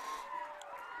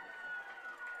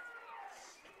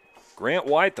 Grant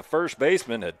White, the first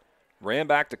baseman, had ran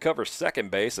back to cover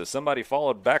second base as somebody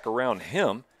followed back around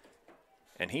him,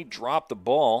 and he dropped the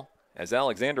ball as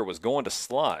Alexander was going to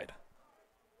slide.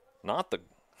 Not the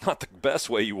best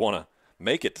way you want to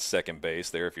make it to second base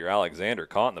there if you're Alexander,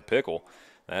 caught in the pickle.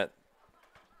 That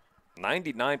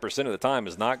 99% of the time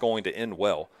is not going to end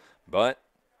well. But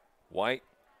White,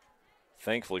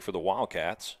 thankfully for the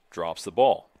Wildcats, drops the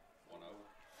ball.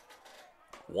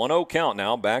 1-0 count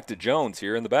now, back to Jones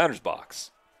here in the batter's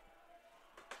box.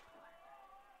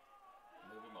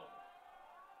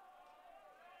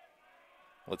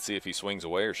 Let's see if he swings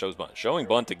away or shows bunt. Showing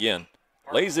bunt again.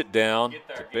 Lays it down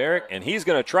to Barrick, and he's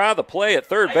going to try the play at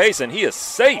third base, and he is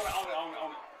safe.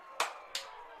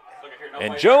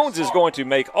 And Jones is going to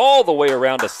make all the way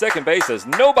around to second base as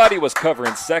nobody was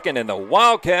covering second, and the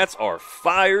Wildcats are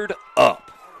fired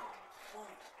up.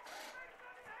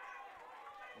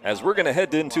 As we're going to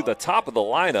head into the top of the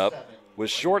lineup with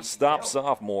shortstop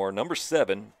sophomore number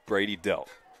 7, Brady Delk.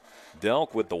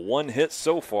 Delk with the one hit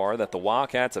so far that the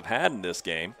Wildcats have had in this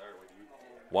game.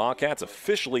 Wildcats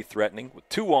officially threatening with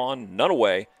 2 on, none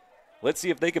away. Let's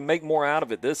see if they can make more out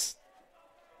of it this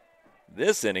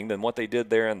inning than what they did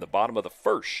there in the bottom of the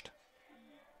first.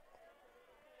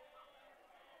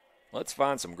 Let's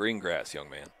find some green grass, young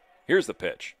man. Here's the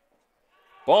pitch.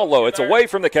 Ball low. It's away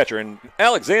from the catcher, and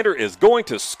Alexander is going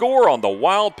to score on the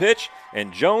wild pitch,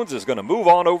 and Jones is going to move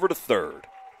on over to third.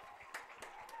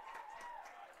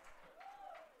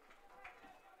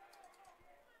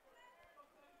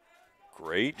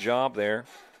 Great job there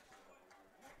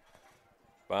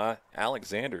by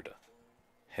Alexander to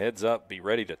heads up, be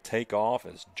ready to take off,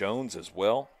 as Jones as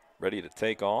well, ready to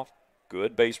take off.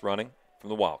 Good base running from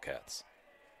the Wildcats.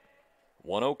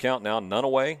 1-0 count now, none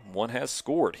away. One has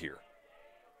scored here.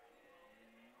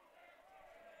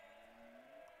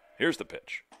 Here's the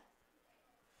pitch.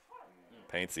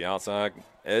 Paints the outside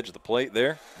edge of the plate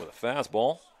there with a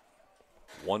fastball.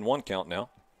 1-1 count now.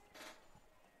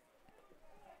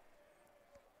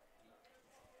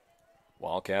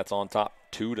 Wildcats on top,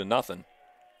 2-0.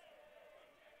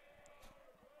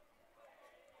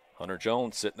 Hunter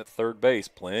Jones sitting at third base,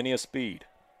 plenty of speed.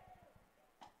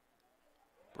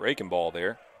 Breaking ball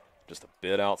there, just a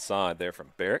bit outside there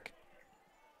from Barrick.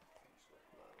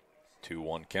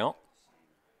 2-1 count.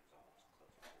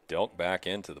 Delk back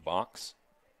into the box.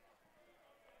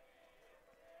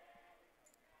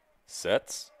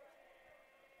 Sets.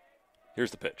 Here's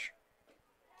the pitch.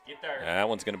 Get there. That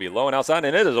one's going to be low and outside,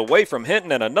 and it is away from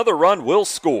Hinton, and another run will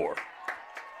score.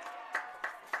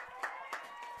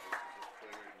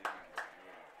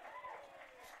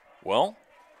 Well,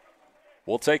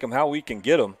 we'll take them how we can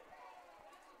get them.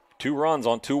 2 runs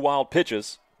on 2 wild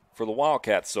pitches for the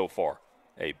Wildcats so far.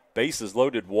 A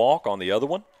bases-loaded walk on the other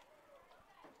one.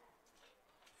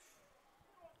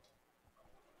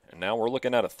 And now we're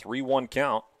looking at a 3-1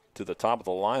 count to the top of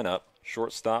the lineup.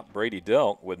 Shortstop Brady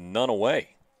Delk with none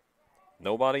away.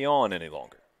 Nobody on any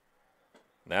longer.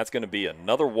 And that's going to be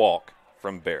another walk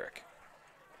from Barrick.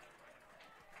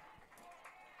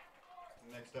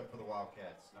 Next up for the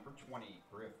Wildcats, number 20,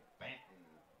 Griff Banton.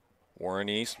 Warren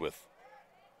East with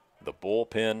the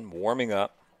bullpen warming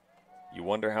up. You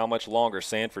wonder how much longer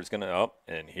Sanford's going to up,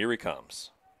 and here he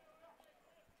comes.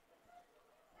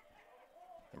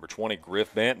 Number 20,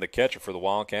 Griff Banton, the catcher for the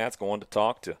Wildcats, going to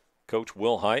talk to Coach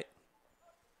Will Height.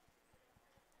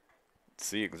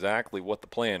 See exactly what the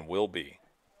plan will be.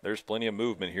 There's plenty of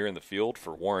movement here in the field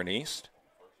for Warren East.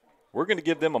 We're going to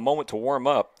give them a moment to warm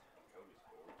up.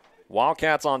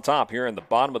 Wildcats on top here in the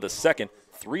bottom of the second,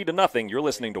 3-0. You're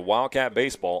listening to Wildcat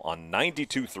Baseball on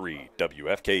 92.3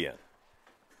 WFKN.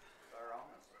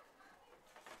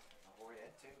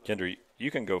 Kendra, you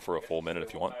can go for a full minute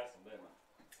if you want.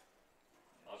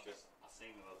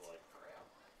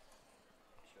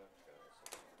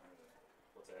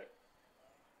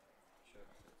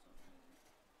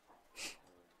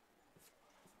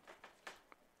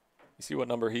 You see what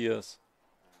number he is?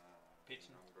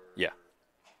 Yeah.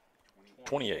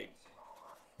 28.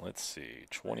 Let's see.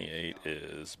 28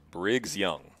 is Briggs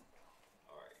Young.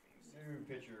 New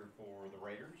pitcher for the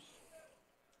Raiders,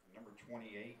 number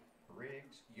 28,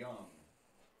 Briggs Young.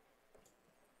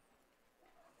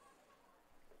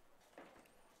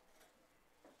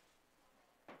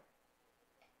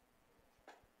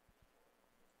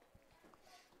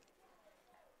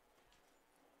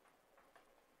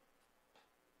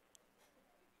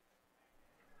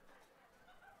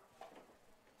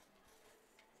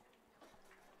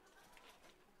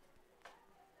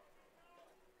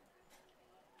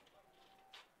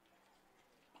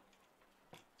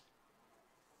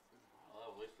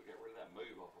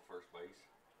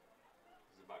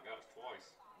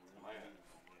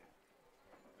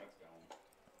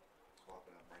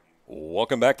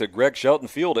 Welcome back to Greg Shelton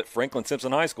Field at Franklin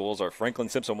Simpson High School as our Franklin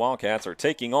Simpson Wildcats are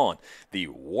taking on the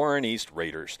Warren East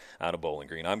Raiders out of Bowling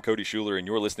Green. I'm Cody Schuler, and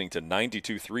you're listening to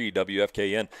 92.3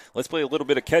 WFKN. Let's play a little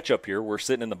bit of catch-up here. We're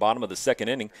sitting in the bottom of the second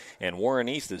inning, and Warren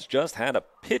East has just had a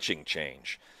pitching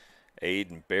change.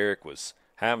 Aiden Barrick was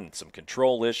having some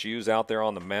control issues out there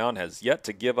on the mound, has yet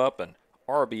to give up an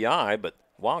RBI, but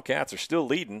Wildcats are still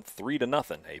leading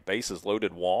 3-0. A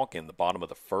bases-loaded walk in the bottom of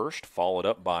the first, followed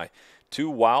up by 2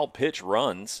 wild pitch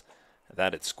runs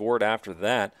that had scored after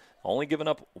that. Only given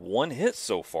up 1 hit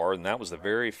so far, and that was the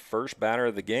very first batter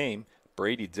of the game.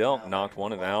 Brady Delk knocked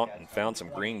one out and found some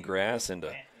green grass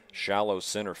into shallow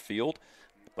center field.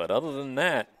 But other than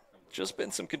that, just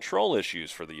been some control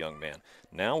issues for the young man.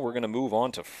 Now we're going to move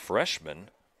on to freshman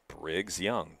Briggs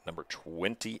Young, number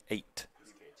 28.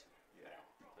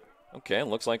 Okay,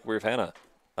 looks like we've had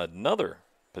another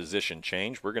position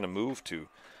change. We're going to move to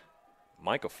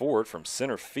Micah Ford from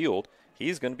center field.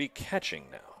 He's going to be catching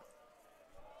now.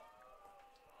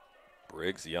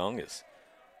 Briggs Young has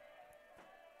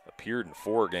appeared in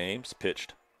 4 games,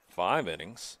 pitched 5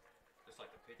 innings,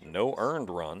 no earned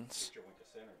runs,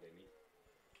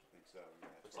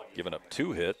 given up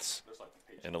 2 hits,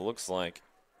 and it looks like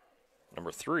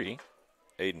number 3,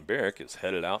 Aiden Barrick, is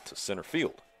headed out to center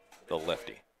field, the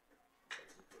lefty.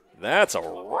 That's a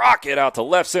rocket out to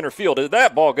left center field. Is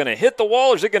that ball going to hit the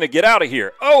wall, or is it going to get out of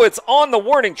here? Oh, it's on the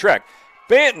warning track.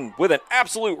 Banton with an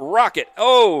absolute rocket.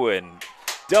 Oh, and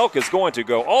Delk is going to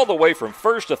go all the way from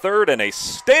first to third, and a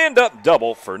stand-up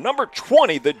double for number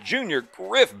 20, the junior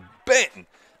Griff Banton.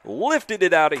 Lifted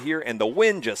it out of here, and the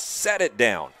wind just set it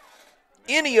down.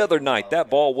 Any other night,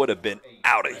 that ball would have been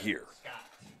out of here.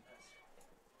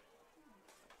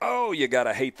 Oh, you got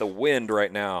to hate the wind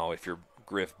right now if you're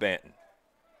Griff Banton.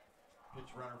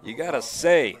 You got to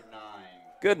say,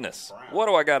 goodness, what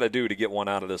do I got to do to get one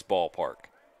out of this ballpark?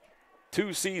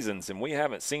 2 seasons, and we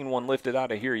haven't seen one lifted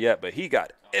out of here yet, but he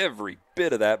got every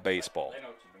bit of that baseball.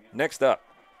 Next up,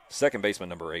 second baseman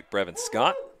number 8, Brevin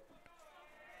Scott.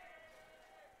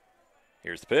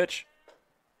 Here's the pitch.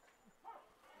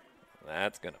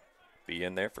 That's going to be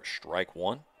in there for strike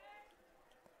 1.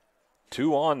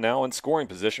 2 on now in scoring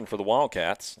position for the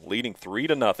Wildcats, leading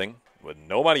 3-0 with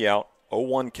nobody out,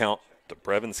 0-1 count to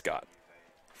Brevin Scott.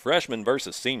 Freshman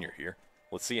versus senior here.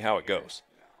 Let's see how it goes.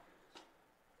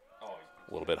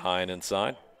 A little bit high and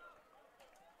inside.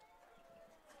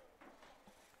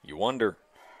 You wonder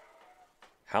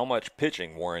how much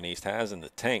pitching Warren East has in the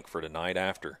tank for tonight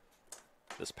after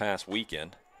this past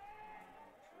weekend.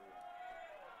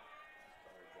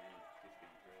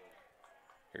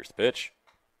 Here's the pitch.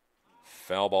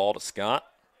 Foul ball to Scott.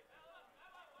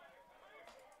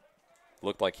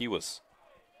 Looked like he was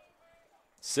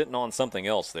sitting on something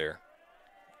else there.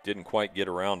 Didn't quite get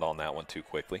around on that one too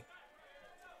quickly.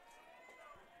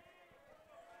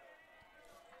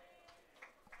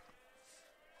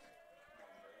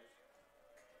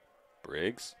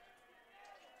 Briggs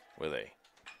with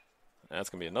that's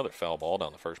going to be another foul ball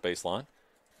down the first base line.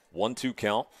 1-2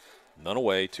 count, none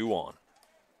away, 2 on.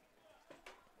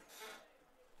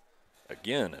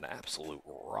 Again, an absolute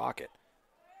rocket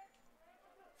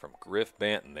from Griff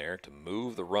Banton there to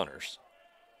move the runners.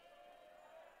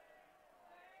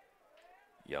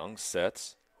 Young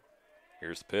sets.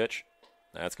 Here's the pitch.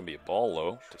 That's going to be a ball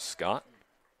low to Scott.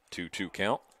 2-2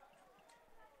 count.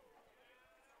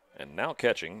 And now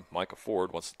catching, Micah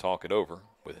Ford wants to talk it over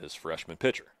with his freshman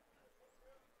pitcher.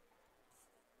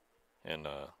 And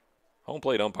home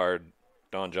plate umpire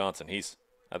Don Johnson,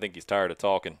 I think he's tired of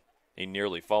talking. He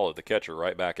nearly followed the catcher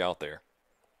right back out there,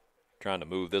 trying to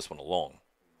move this one along.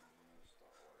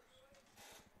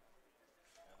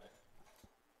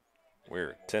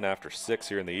 We're 10 after 6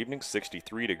 here in the evening,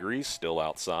 63 degrees, still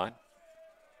outside.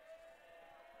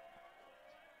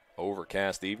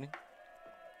 Overcast evening.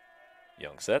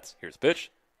 Young sets. Here's the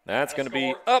pitch. That's going to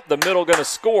be up the middle, going to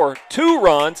score 2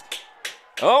 runs.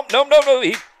 Oh, no.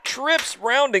 He trips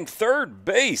rounding third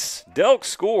base. Delk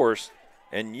scores,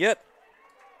 and yet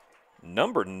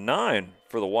number 9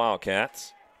 for the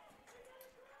Wildcats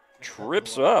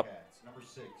trips up.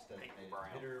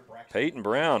 Peyton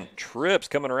Brown trips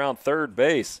coming around third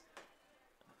base.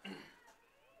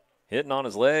 Hitting on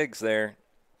his legs there.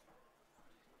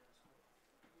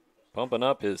 Pumping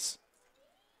up his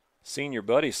senior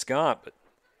buddy Scott, but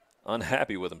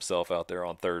unhappy with himself out there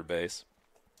on third base.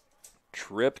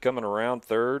 Trip coming around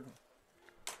third.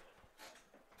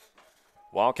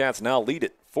 Wildcats now lead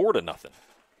it 4-0.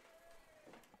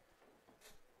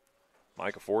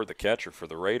 Micah Ford, the catcher for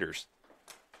the Raiders,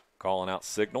 calling out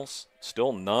signals.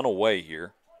 Still none away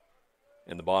here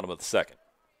in the bottom of the second.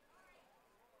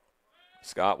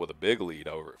 Scott with a big lead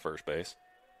over at first base.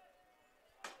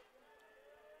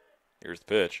 Here's the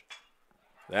pitch.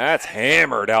 That's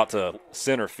hammered out to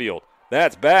center field.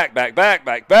 That's back.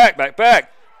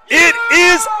 It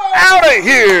is out of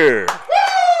here.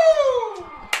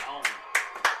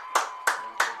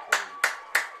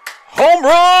 Home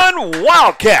run,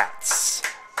 Wildcats.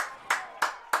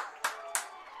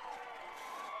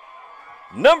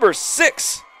 Number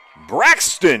 6,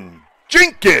 Braxton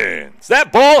Jenkins.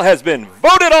 That ball has been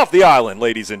voted off the island,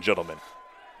 ladies and gentlemen.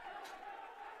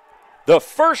 The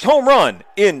first home run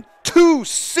in 2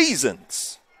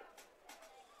 seasons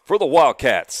for the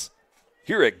Wildcats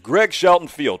here at Greg Shelton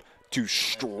Field to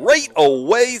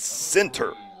straightaway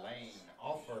center. Lane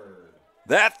Alford.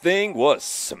 That thing was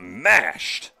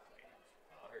smashed.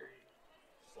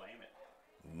 Slam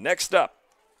it. Next up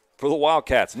for the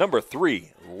Wildcats, number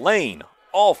 3, Lane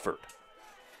Alford.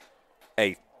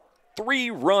 A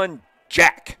 3-run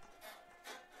jack.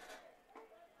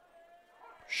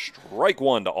 Strike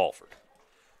 1 to Alford.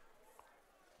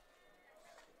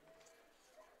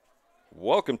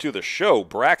 Welcome to the show,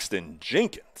 Braxton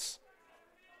Jenkins.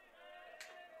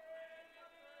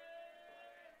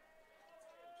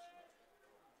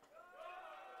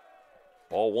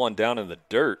 Ball 1 down in the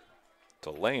dirt to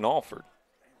Lane Alford.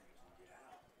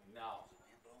 No.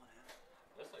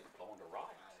 Looks like going to right.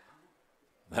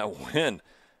 That wind,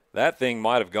 that thing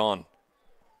might have gone.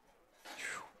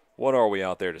 What are we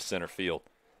out there to center field?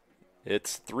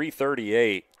 It's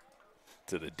 338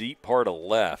 to the deep part of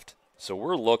left. So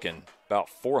we're looking about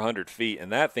 400 feet,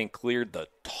 and that thing cleared the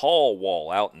tall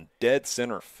wall out in dead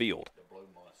center field.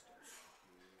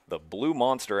 The Blue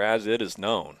Monster as it is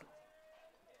known.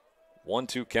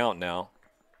 1-2 count now.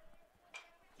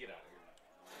 Get out of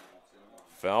here.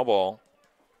 Foul ball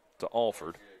to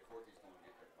Alford.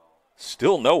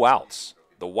 Still no outs.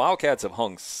 The Wildcats have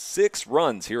hung 6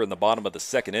 runs here in the bottom of the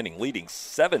second inning, leading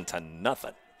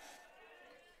 7-0.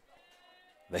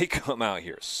 They come out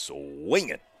here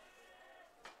swinging.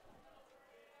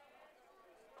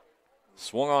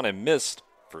 Swung on and missed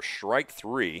for strike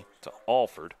 3 to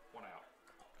Alford. 1 out.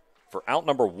 For out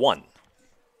number 1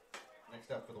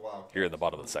 Next up for the Wildcats. here in the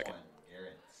bottom of the second.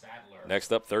 Garrett Sadler.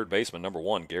 Next up, third baseman number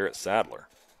 1, Garrett Sadler.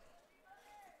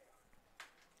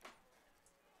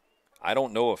 I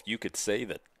don't know if you could say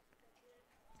that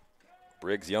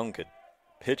Briggs Young could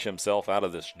pitch himself out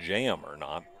of this jam or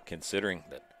not, considering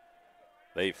that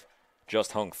they've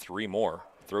just hung 3 more.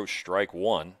 Throw strike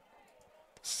 1.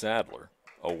 Sadler,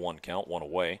 0-1 count, 1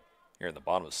 away. Here in the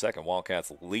bottom of the second,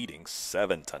 Wildcats leading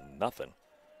 7-0.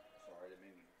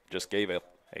 Just gave up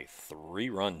a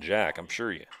 3-run jack. I'm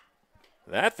sure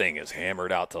that thing is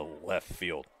hammered out to left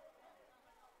field.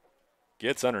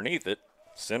 Gets underneath it.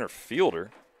 Center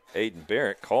fielder Aiden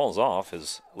Barrett calls off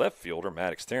his left fielder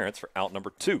Maddox Terrence for out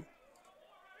number 2.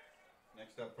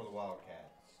 Next up for the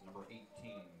Wildcats, number 18,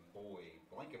 Boyd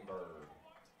Blankenberg.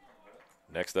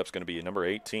 Next up's going to be number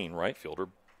 18 right fielder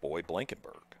Boyd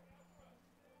Blankenberg.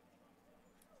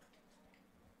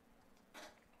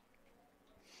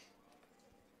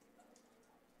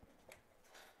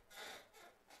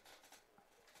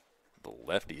 The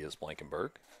lefty is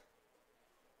Blankenberg.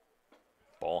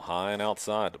 Ball high and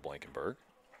outside to Blankenberg.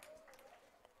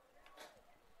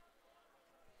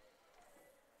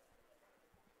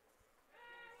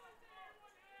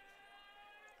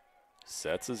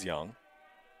 Sets is Young.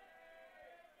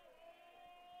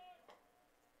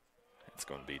 It's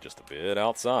going to be just a bit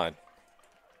outside.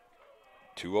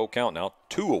 2-0 count now,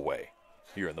 2 away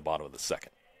here in the bottom of the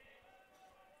second.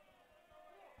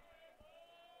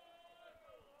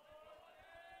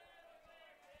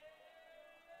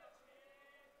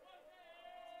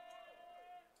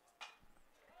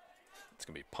 It's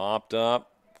going to be popped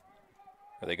up.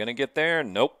 Are they going to get there?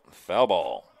 Nope. Foul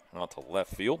ball out to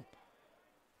left field.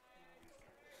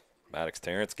 Maddox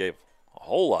Terrence gave a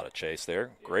whole lot of chase there.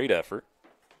 Great effort.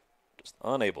 Just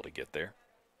unable to get there.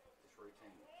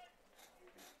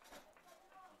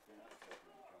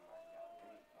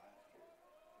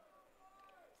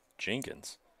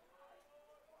 Jenkins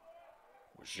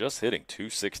was just hitting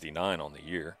 .269 on the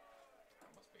year.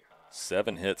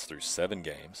 7 hits through 7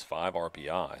 games, 5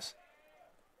 RBIs.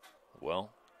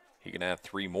 Well, he can add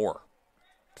 3 more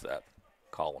to that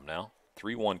column now.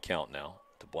 3-1 count now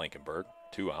to Blankenberg.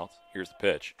 2 outs. Here's the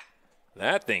pitch.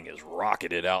 That thing is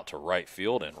rocketed out to right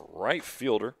field, and right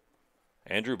fielder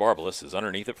Andrew Barbalis is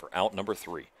underneath it for out number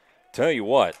 3. Tell you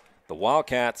what, the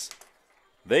Wildcats,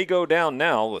 they go down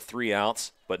now with 3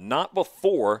 outs, but not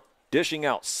before dishing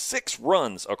out 6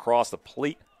 runs across the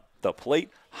plate,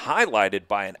 highlighted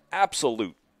by an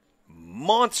absolute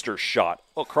monster shot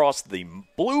across the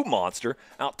Blue Monster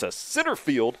out to center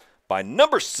field by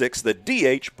number 6, the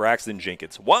DH, Braxton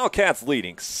Jenkins. Wildcats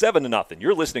leading 7-0.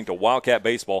 You're listening to Wildcat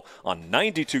Baseball on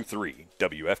 92.3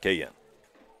 WFKN.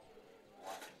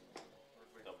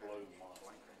 The blue monster.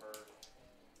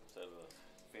 Instead of the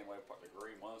Fenway Park, the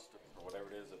green monster, or whatever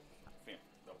it is,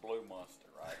 the blue monster,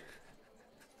 right?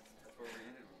 That's where we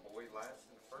ended. Boyd last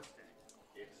in the first inning.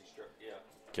 Yeah, 'cause he struck, yeah.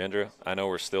 Kendra, I know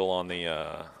we're still on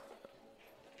the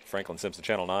Franklin Simpson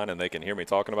Channel 9, and they can hear me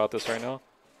talking about this right now.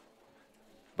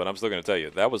 But I'm still going to tell you,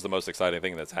 that was the most exciting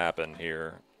thing that's happened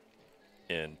here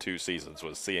in 2 seasons,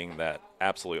 was seeing that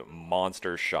absolute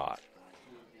monster shot.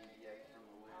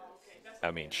 I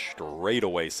mean, straight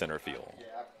away center field.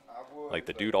 Yeah, I would. Like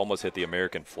the but dude almost hit the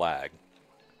American flag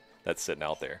that's sitting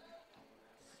out there.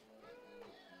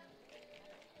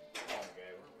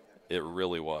 It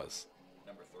really was.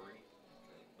 Number 3.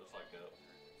 Looks like that.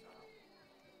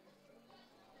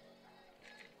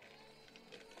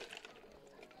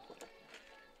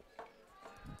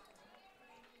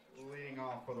 Leading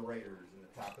off for the Raiders in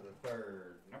the top of the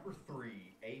third, number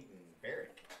 3, Aiden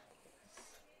Barrett.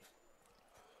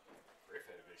 Griff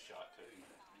had a good shot, too.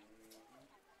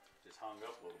 Just hung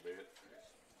up a little bit.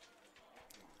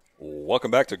 Welcome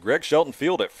back to Greg Shelton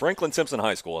Field at Franklin Simpson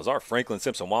High School as our Franklin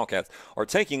Simpson Wildcats are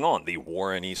taking on the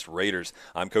Warren East Raiders.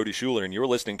 I'm Cody Schuler, and you're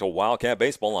listening to Wildcat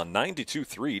Baseball on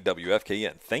 92.3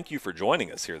 WFKN. Thank you for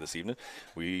joining us here this evening.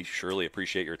 We surely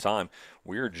appreciate your time.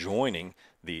 We're joining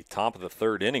the top of the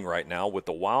third inning right now with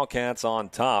the Wildcats on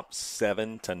top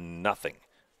 7-0.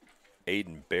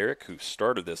 Aiden Barrick, who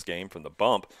started this game from the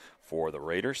bump for the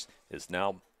Raiders, is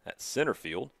now at center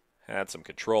field. Had some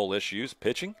control issues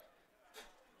pitching.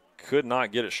 Could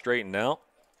not get it straightened out,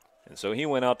 and so he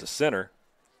went out to center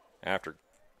after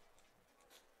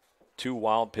 2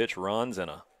 wild pitch runs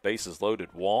and a bases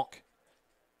loaded walk.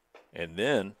 And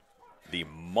then the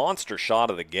monster shot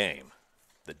of the game,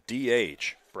 the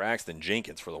DH, Braxton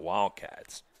Jenkins for the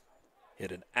Wildcats,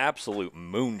 hit an absolute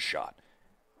moonshot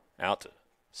out to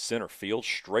center field,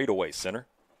 straightaway center.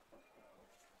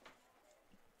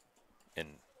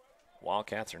 And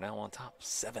Wildcats are now on top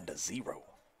 7-0.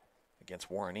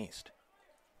 Against Warren East.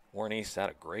 Warren East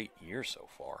had a great year so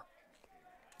far.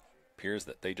 Appears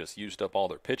that they just used up all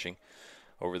their pitching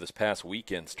over this past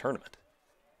weekend's tournament.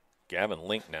 Gavin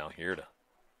Link now here to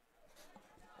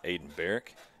Aiden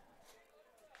Barrick.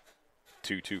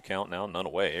 2-2 count now, none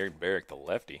away. Aiden Barrick, the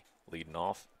lefty, leading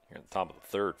off here at the top of the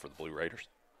third for the Blue Raiders.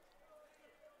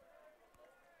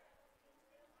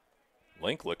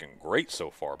 Link looking great so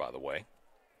far, by the way.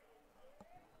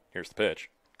 Here's the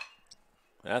pitch.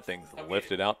 That thing's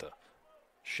lifted out to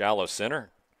shallow center.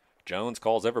 Jones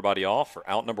calls everybody off for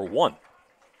out number 1.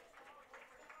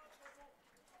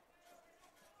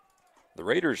 The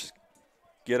Raiders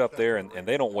get up there, and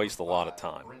they don't waste a lot of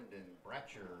time. Brendan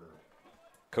Bratcher.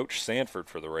 Coach Sanford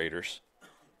for the Raiders,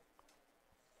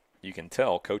 you can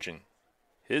tell, coaching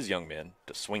his young men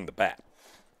to swing the bat.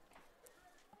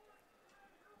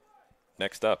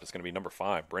 Next up is going to be number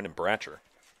 5, Brendan Bratcher,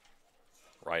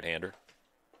 right-hander.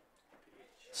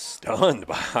 Stunned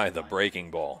by the breaking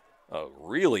ball. A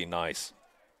really nice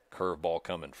curveball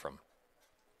coming from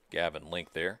Gavin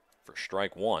Link there for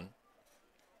strike 1.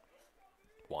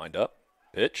 Wind up,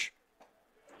 pitch,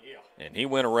 and he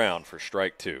went around for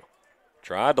strike 2.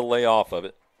 Tried to lay off of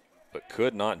it, but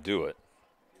could not do it.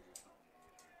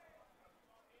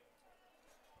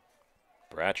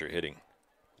 Bratcher hitting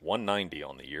 190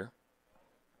 on the year.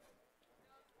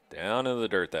 Down in the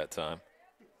dirt that time.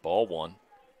 Ball 1.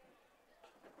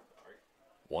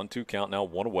 1-2 count now,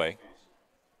 1 away.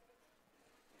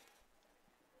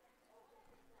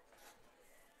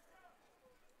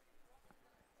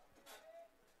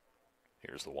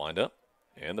 Here's the windup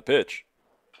and the pitch.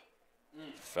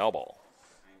 Foul ball.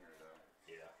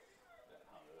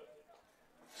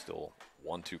 Still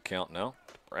 1-2 count now.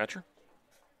 Bratcher.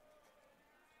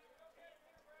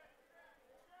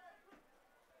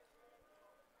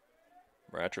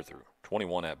 Bratcher threw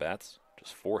 21 at-bats,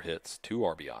 just 4 hits, 2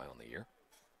 RBI on the year.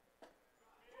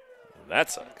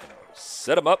 That's a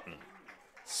set him up and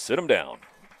sit him down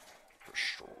for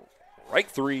strike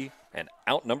 3 and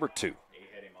out number 2. He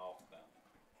hit him off.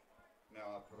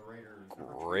 Now for the Raiders.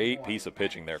 Great piece of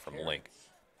pitching there from Link.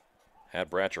 Had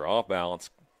Bratcher off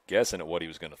balance, guessing at what he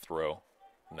was going to throw.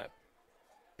 And that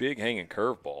big hanging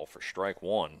curveball for strike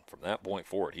 1, from that point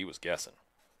forward, he was guessing.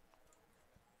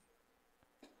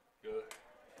 Good.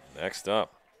 Next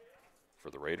up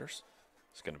for the Raiders,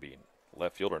 it's going to be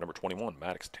left fielder number 21,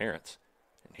 Maddox Terrence.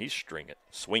 And he's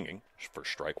swinging for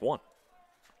strike 1.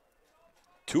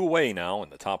 2 away now in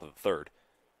the top of the third.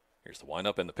 Here's the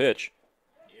windup and the pitch.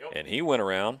 Yep. And he went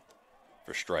around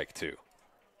for strike 2.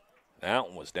 That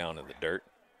one was down in the dirt.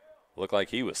 Looked like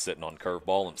he was sitting on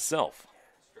curveball himself.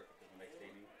 Struck it to the next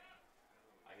inning.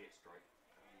 I hit strike.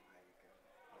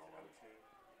 I don't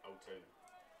know. 0-2.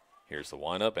 Here's the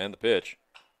windup and the pitch.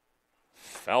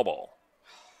 Foul ball.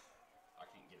 I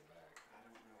can't get it back. I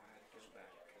don't know how to get back.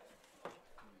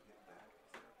 Can you get back?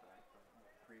 Is there a back button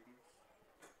previous?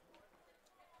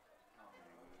 Not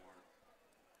anymore.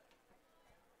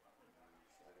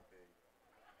 Let it be.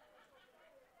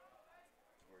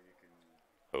 Where you can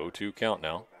 0-2 count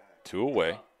now. go back. 2 away.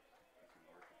 You can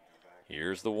work it and go back.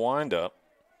 Here's the windup.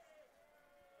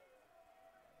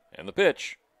 And the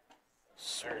pitch.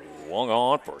 Swung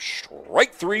on for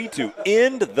strike 3 to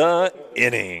end the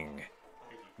inning.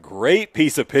 Great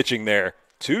piece of pitching there.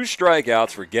 2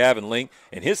 strikeouts for Gavin Link,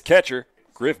 and his catcher,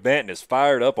 Griff Banton, is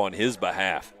fired up on his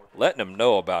behalf, letting him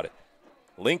know about it.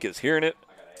 Link is hearing it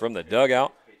from the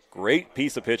dugout. Great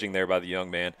piece of pitching there by the young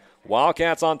man.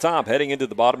 Wildcats on top heading into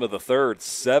the bottom of the third,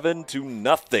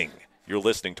 7-0. You're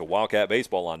listening to Wildcat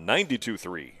Baseball on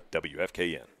 92.3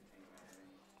 WFKN.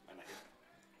 And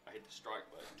I hit the strike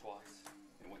button twice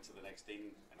and went to the next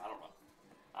inning, and I don't know.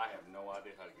 I have no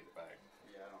idea how to get it back.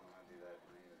 Yeah, I don't know how to do that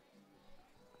one either.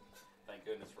 Thank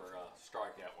goodness for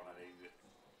strikeout when I needed it.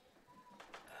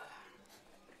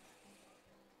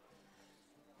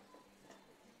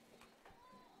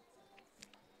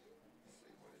 Let's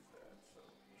see, what is that? So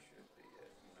you should be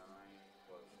at 9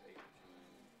 plus 18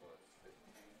 plus 15,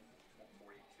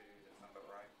 42. That sound about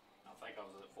right? I think I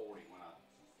was at 40 when I.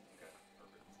 Okay,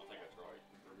 perfect. I think that's right.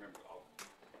 Remember,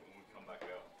 when we come back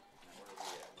up, Now, where are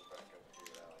we at? We're back up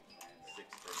here, Alexander.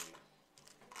 16.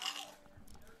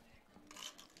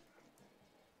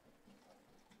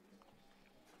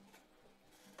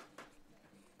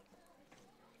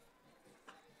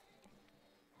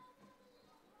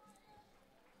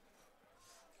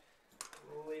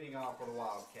 Leading off for the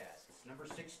Wildcats, number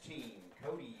 16,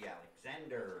 Cody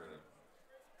Alexander.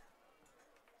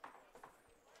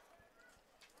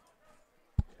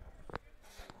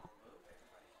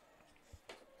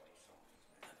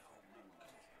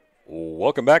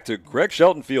 Welcome back to Greg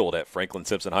Shelton Field at Franklin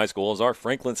Simpson High School as our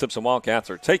Franklin Simpson Wildcats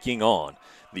are taking on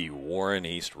the Warren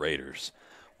East Raiders.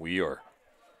 We are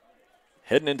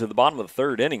heading into the bottom of the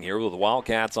third inning here with the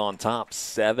Wildcats on top,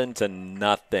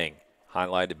 7-0,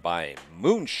 highlighted by a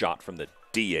moonshot from the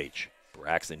DH,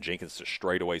 Braxton Jenkins, to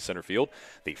straightaway center field.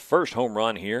 The first home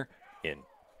run here in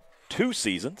 2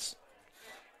 seasons.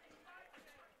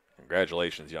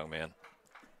 Congratulations, young man,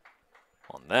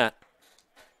 on that.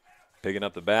 Picking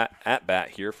up the at bat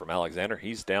here from Alexander.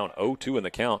 He's down 0-2 in the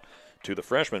count to the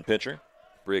freshman pitcher,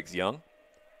 Briggs Young.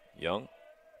 Young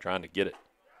trying to get it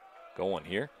going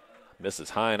here.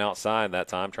 Misses high and outside that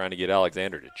time, trying to get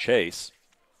Alexander to chase.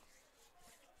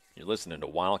 You're listening to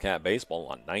Wildcat Baseball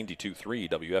on 92.3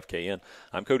 WFKN.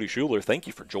 I'm Cody Schuler. Thank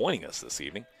you for joining us this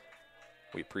evening.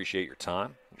 We appreciate your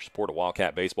time, your support of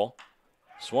Wildcat Baseball.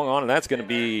 Swung on, and that's going to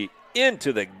be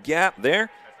into the gap there.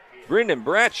 Brendan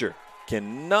Bratcher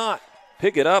cannot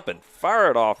pick it up and fire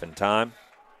it off in time.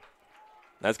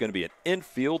 That's going to be an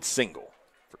infield single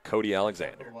for Cody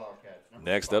Alexander.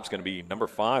 Next up is going to be number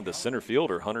 5, the center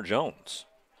fielder, Hunter Jones.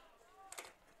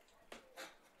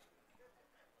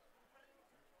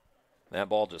 That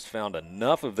ball just found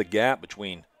enough of the gap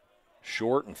between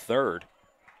short and third.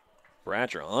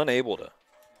 Bratcher unable to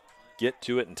get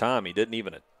to it in time. He didn't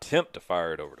even attempt to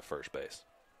fire it over to first base.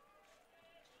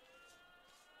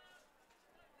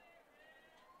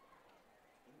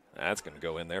 That's going to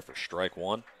go in there for strike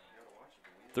 1.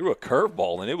 Threw a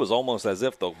curveball, and it was almost as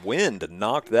if the wind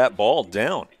knocked that ball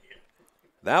down.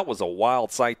 That was a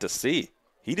wild sight to see.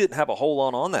 He didn't have a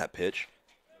hold on that pitch.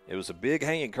 It was a big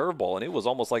hanging curveball, and it was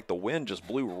almost like the wind just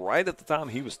blew right at the time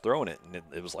he was throwing it, and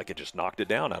it was like it just knocked it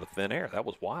down out of thin air. That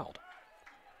was wild.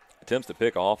 Attempts to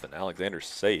pick off, and Alexander's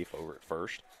safe over at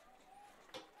first.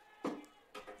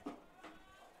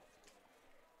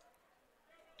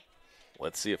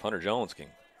 Let's see if Hunter Jones can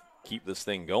keep this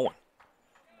thing going.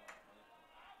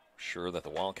 Sure that the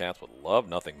Wildcats would love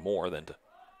nothing more than to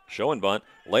show and bunt.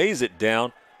 Lays it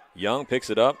down. Young picks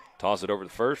it up, tosses it over to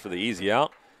first for the easy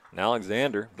out. And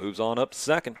Alexander moves on up to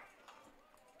second.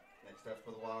 Next up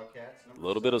for the Wildcats, A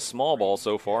little bit of small ball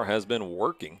so far has been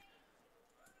working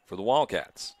for the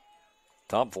Wildcats.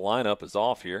 Top of the lineup is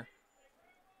off here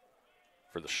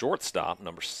for the shortstop,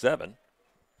 number 7,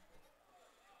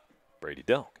 Brady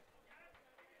Delk.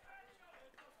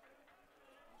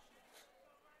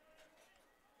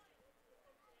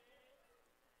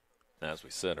 As we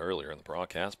said earlier in the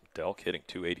broadcast, Delk hitting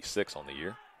 .286 on the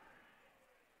year.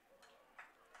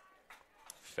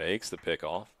 Fakes the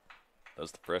pickoff.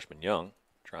 Does the freshman Young,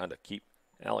 trying to keep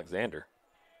Alexander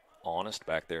honest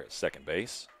back there at second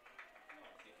base.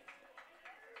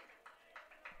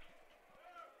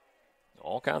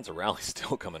 All kinds of rallies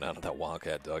still coming out of that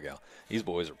Wildcat dugout. These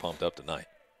boys are pumped up tonight.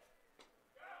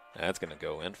 That's going to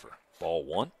go in for ball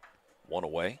one. One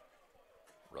away.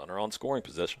 Runner on scoring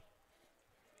position.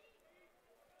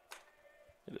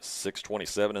 It is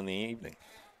 6:27 in the evening.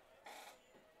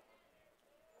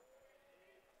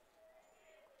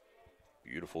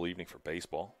 Beautiful evening for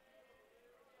baseball.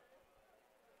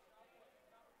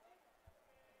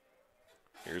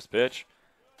 Here's the pitch.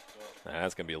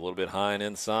 That's going to be a little bit high and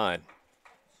inside.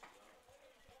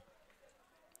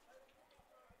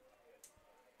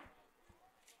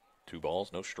 Two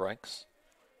balls, no strikes.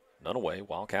 None away.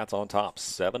 Wildcats on top,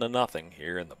 7-0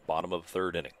 here in the bottom of the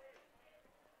third inning.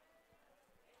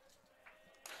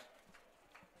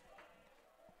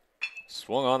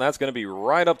 Swung on. That's going to be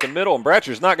right up the middle, and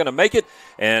Bratcher's not going to make it,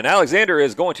 and Alexander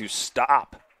is going to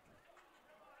stop.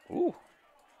 Ooh.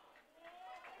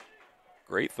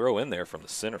 Great throw in there from the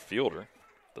center fielder,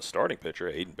 the starting pitcher,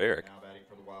 Aiden Barrick. Now batting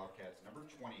for the Wildcats, number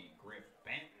 20, Griff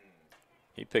Banton.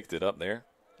 He picked it up there,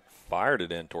 fired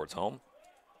it in towards home.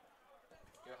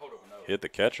 Yeah, hold up, no. Hit the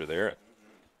catcher there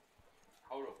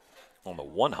Hold up. on the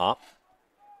one hop.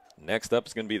 Next up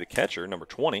is going to be the catcher, number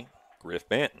 20, Griff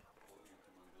Banton.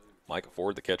 Michael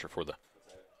Ford, the catcher for the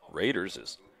Raiders,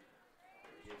 is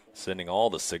sending all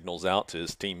the signals out to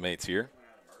his teammates here.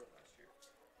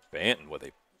 Banton with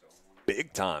a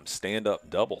big-time stand-up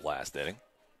double last inning.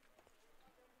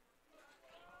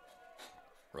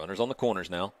 Runners on the corners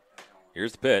now.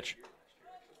 Here's the pitch.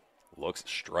 Looks at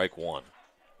strike one.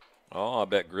 Oh, I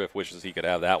bet Griff wishes he could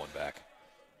have that one back.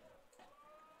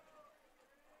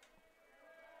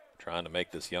 Trying to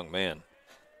make this young man,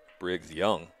 Briggs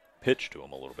Young, pitch to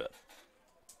him a little bit.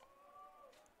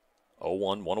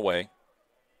 0-1, one away.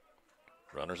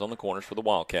 Runners on the corners for the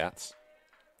Wildcats.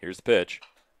 Here's the pitch.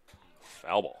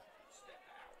 Foul ball.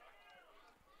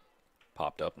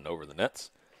 Popped up and over the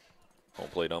nets. Home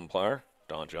plate umpire,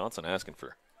 Don Johnson, asking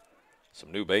for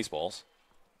some new baseballs.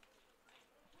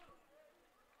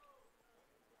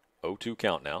 0-2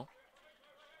 count now.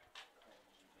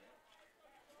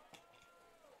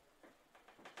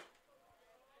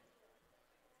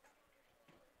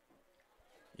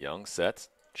 Young sets,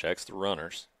 checks the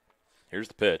runners. Here's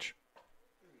the pitch.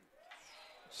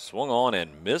 Swung on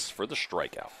and missed for the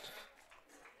strikeout.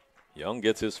 Young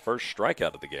gets his first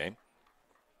strikeout of the game.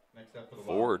 Next up for the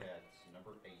Ford. Wildcats,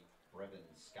 number 8, Brevin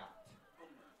Scott.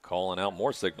 Calling out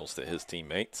more signals to his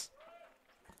teammates.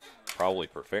 Probably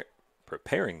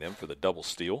preparing them for the double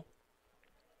steal.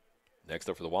 Next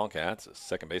up for the Wildcats is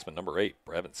second baseman number 8,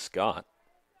 Brevin Scott.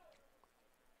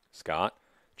 Scott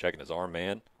checking his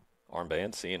armband,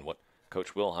 seeing what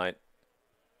Coach Wilhite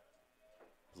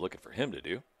is looking for him to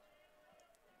do.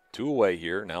 2 away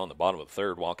here, now in the bottom of the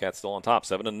third. Wildcats still on top,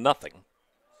 7-0.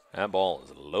 That ball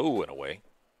is low and away.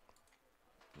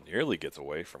 Nearly gets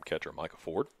away from catcher Michael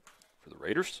Ford for the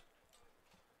Raiders.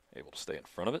 Able to stay in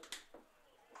front of it.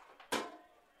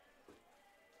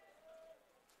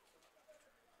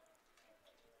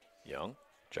 Young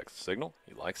checks the signal.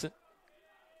 He likes it.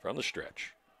 From the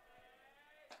stretch.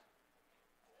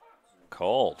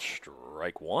 Called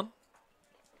strike one.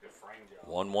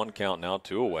 1-1 count now,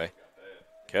 2 away.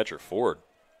 Catcher Ford.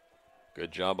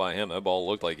 Good job by him. That ball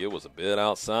looked like it was a bit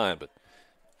outside, but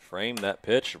framed that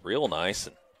pitch real nice,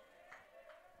 and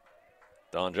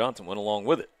Don Johnson went along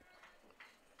with it.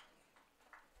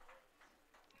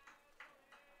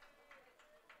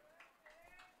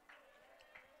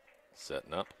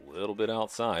 Setting up a little bit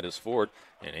outside is Ford,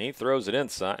 and he throws it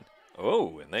inside.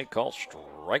 Oh, and they call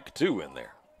strike 2 in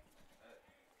there.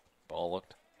 Ball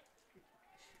looked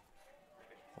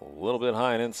a little bit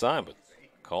high and inside, but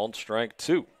called strike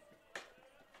 2.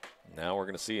 Now we're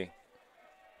going to see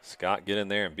Scott get in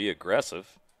there and be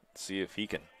aggressive, see if he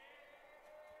can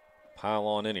pile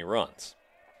on any runs.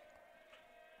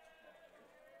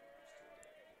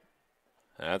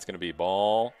 That's going to be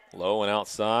ball low and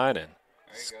outside, and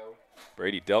There you go.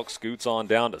 Brady Delk scoots on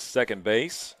down to second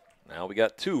base. Now we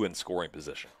got 2 in scoring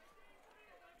position.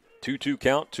 2-2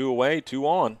 count, 2 away, 2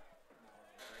 on.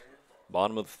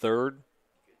 Bottom of the third.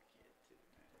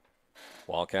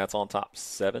 Wildcats on top,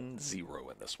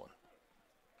 7-0 in this one.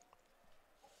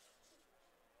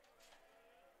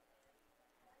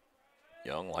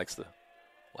 Young likes the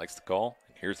call,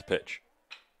 and here's the pitch.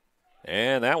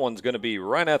 And that one's going to be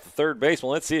right at the third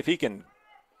baseman. Let's see if he can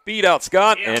beat out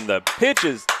Scott, and the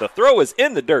throw is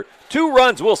in the dirt. 2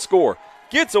 runs will score.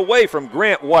 Gets away from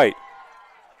Grant White.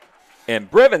 And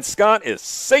Brevin Scott is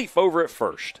safe over at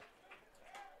first.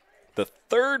 The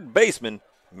third baseman,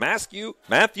 Matthew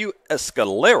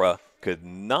Escalera, could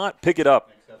not pick it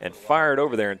up and fire it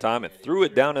over there in time and threw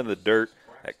it down in the dirt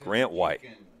at Grant White.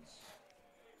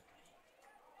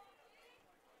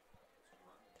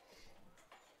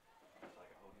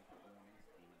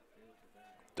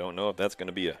 Don't know if that's going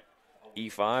to be a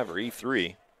E5 or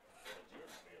E3.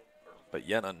 But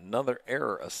yet another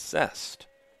error assessed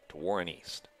to Warren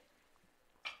East.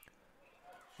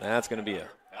 That's going to be a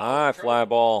high fly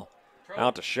ball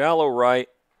out to shallow right.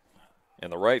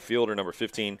 And the right fielder, number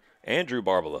 15, Andrew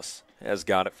Barbalos, has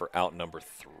got it for out number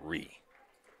 3.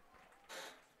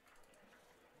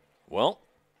 Well,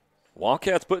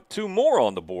 Wildcats put 2 more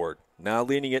on the board, now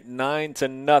leading it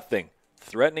 9-0,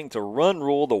 threatening to run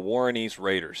rule the Warren East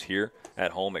Raiders here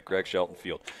at home at Greg Shelton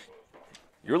Field.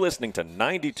 You're listening to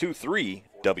 92.3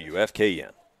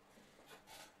 WFKN.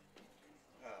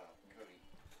 Cody,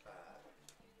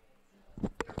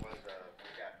 there was we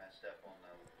got messed up on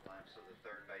the line, so the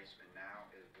third baseman now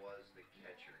was the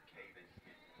catcher, Caven.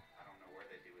 I don't know where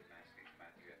they do with Matthew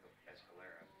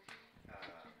Escalera.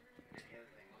 And the other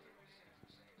thing was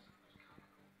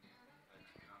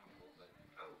comical, but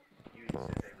you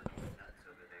said they were going nuts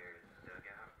over there in the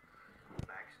dugout.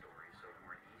 Backstory: so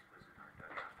Warren East was in our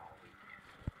dugout all weekend,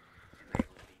 and they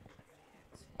were beating the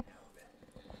fans hell of it.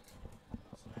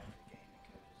 So after the game,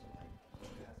 the coaches are like,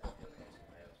 "You guys are doing this,"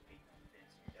 and I was beating the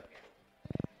fence in the dugout.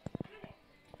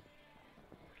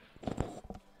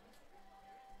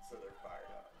 So they're fired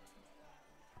up.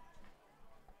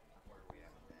 Where are we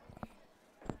at with them?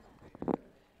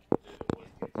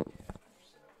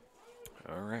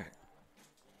 All right.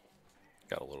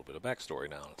 Got a little bit of backstory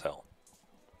now to tell.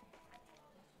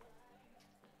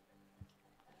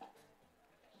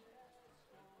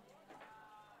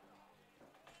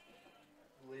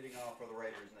 Leading off for the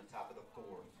Raiders in the top of the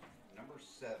 4th, number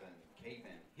 7,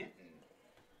 Caven Hinton.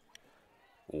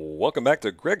 Welcome back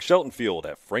to Greg Shelton Field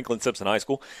at Franklin Simpson High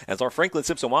School as our Franklin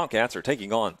Simpson Wildcats are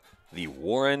taking on the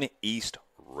Warren East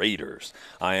Raiders.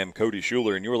 I am Cody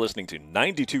Schuler, and you're listening to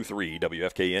 92.3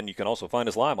 WFKN. You can also find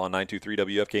us live on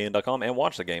 923WFKN.com and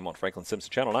watch the game on Franklin Simpson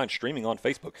Channel 9, streaming on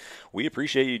Facebook. We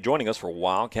appreciate you joining us for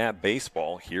Wildcat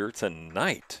Baseball here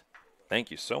tonight. Thank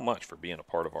you so much for being a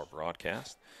part of our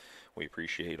broadcast. We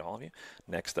appreciate all of you.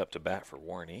 Next up to bat for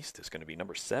Warren East is going to be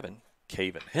number 7,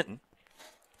 Caven Hinton.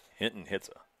 Hinton hits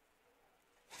a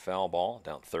foul ball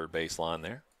down third baseline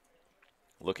there.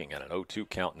 Looking at an 0-2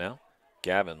 count now.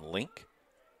 Gavin Link.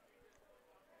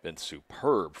 Been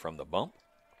superb from the bump.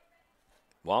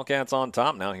 Wildcats on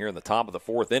top now here in the top of the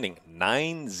 4th inning.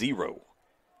 9-0.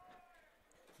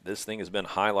 This thing has been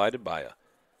highlighted by a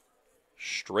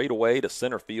straightaway to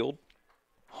center field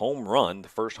home run. The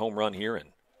first home run here in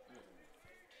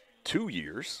 2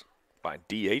 years by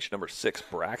DH number 6,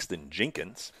 Braxton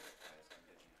Jenkins.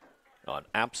 An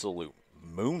absolute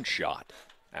moonshot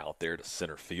out there to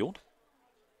center field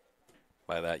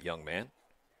by that young man.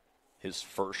 His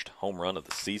first home run of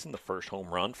the season, the first home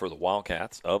run for the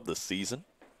Wildcats of the season.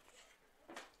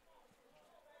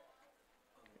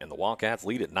 And the Wildcats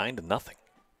lead at 9-0.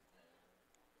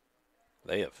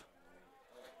 They have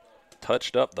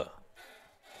touched up the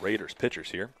Raiders pitchers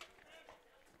here.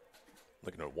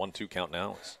 Looking at a 1-2 count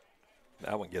now. As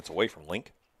that one gets away from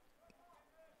Link.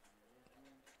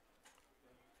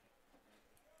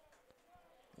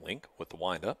 Link with the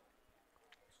windup.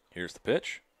 Here's the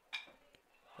pitch.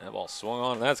 That ball swung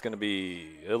on. That's going to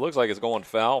be, it looks like it's going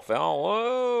foul. Foul.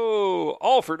 Whoa.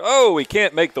 Alford. Oh, he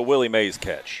can't make the Willie Mays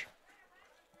catch.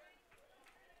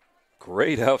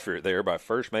 Great effort there by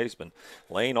first baseman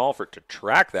Lane Alford to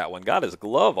track that one. Got his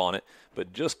glove on it,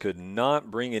 but just could not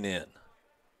bring it in.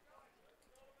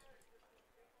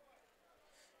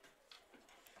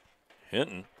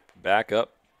 Hinton back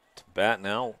up to bat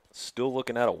now. Still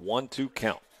looking at a 1-2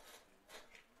 count.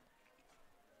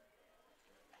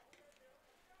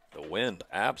 The wind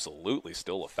absolutely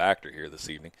still a factor here this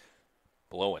evening.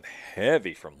 Blowing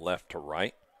heavy from left to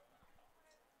right.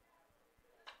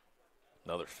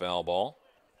 Another foul ball.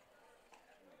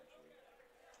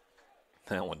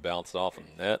 That one bounced off the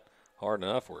net hard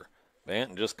enough where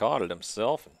Banton just caught it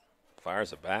himself and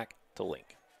fires it back to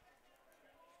Link.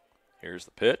 Here's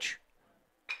the pitch.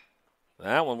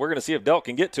 That one, we're going to see if Delk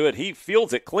can get to it. He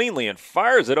fields it cleanly and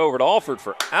fires it over to Alford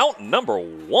for out number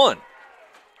 1.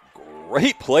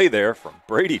 Great play there from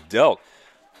Brady Delk,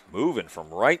 moving from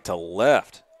right to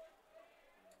left.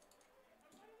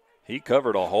 He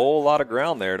covered a whole lot of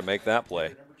ground there to make that play.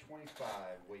 Number 25,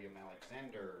 William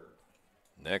Alexander.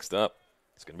 Next up,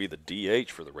 it's going to be the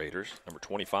DH for the Raiders, number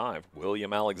 25,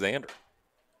 William Alexander,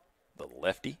 the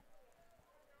lefty.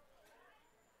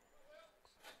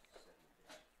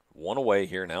 One away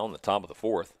here now in the top of the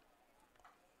 4th.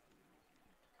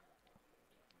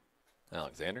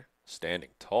 Alexander standing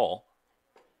tall.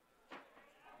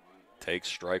 Takes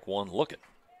strike 1 looking.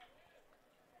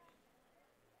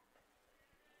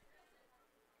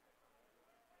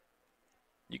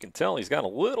 You can tell he's got a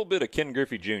little bit of Ken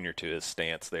Griffey Jr. to his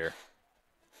stance there.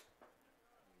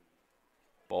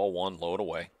 Ball one, low and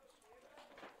away.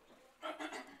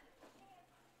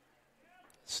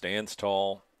 Stands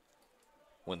tall.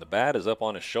 When the bat is up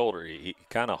on his shoulder, he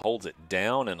kind of holds it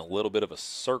down in a little bit of a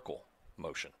circle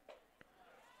motion.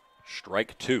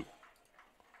 Strike two.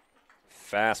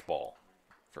 Fastball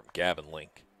from Gavin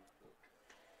Link.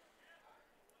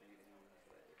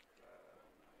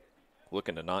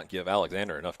 Looking to not give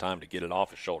Alexander enough time to get it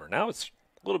off his shoulder. Now it's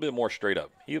a little bit more straight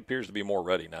up. He appears to be more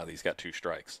ready now that he's got two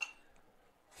strikes.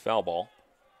 Foul ball.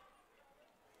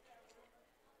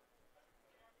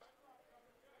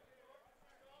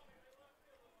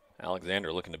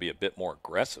 Alexander looking to be a bit more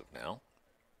aggressive now.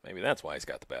 Maybe that's why he's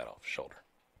got the bat off his shoulder.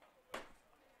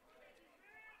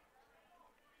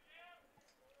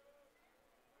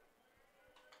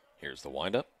 Here's the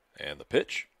windup and the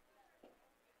pitch.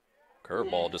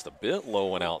 Curveball just a bit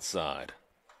low and outside.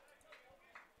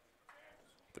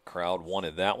 The crowd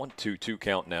wanted that one. 2-2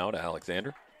 count now to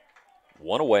Alexander.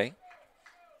 One away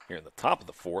here in the top of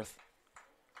the fourth.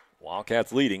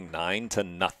 Wildcats leading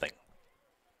 9-0.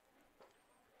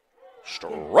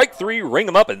 Strike three, ring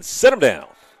him up and set him down.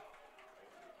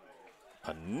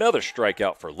 Another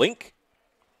strikeout for Link.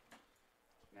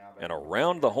 And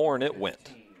around the horn it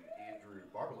went. Andrew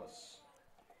Barbalas.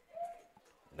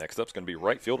 Next up is going to be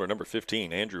right fielder number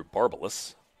 15, Andrew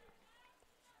Barbalas.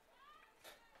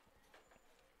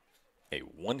 A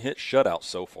one-hit shutout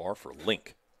so far for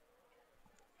Link.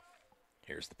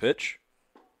 Here's the pitch.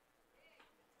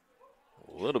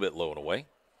 A little bit low and away.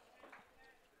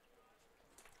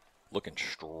 Looking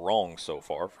strong so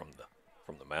far from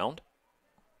the mound.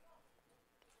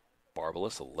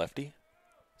 Barbalas, a lefty,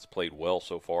 has played well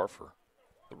so far for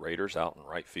the Raiders out in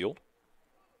right field.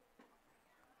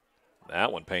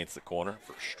 That one paints the corner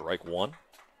for strike one.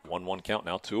 1-1 count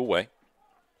now, 2 away.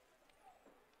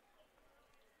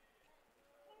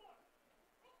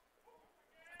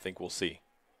 I think we'll see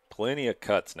plenty of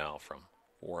cuts now from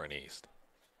Warren East.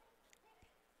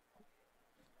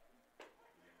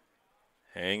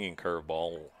 Hanging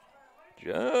curveball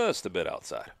just a bit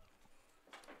outside.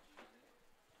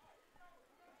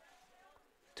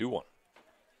 2-1.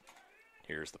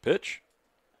 Here's the pitch.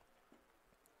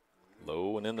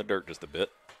 Low and in the dirt just a bit.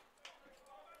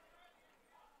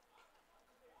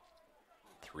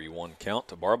 3-1 count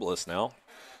to Barbalas now.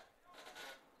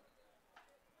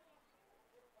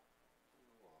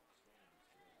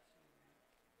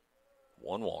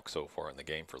 One walk so far in the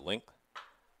game for Link.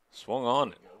 Swung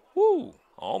on. Woo!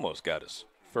 Almost got his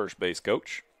first base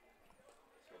coach.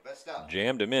 Best up.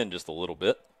 Jammed him in just a little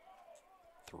bit.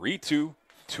 3-2,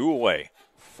 2 away.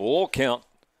 Full count.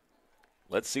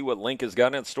 Let's see what Link has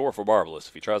got in store for Barbalas.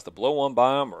 If he tries to blow one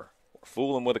by him or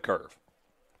fool him with a curve.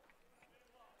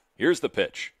 Here's the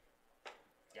pitch.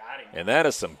 Got him. And that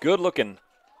is some good-looking.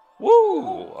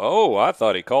 Woo! Oh, I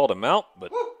thought he called him out,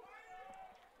 but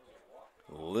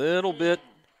a little bit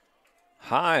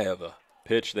high of a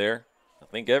pitch there. I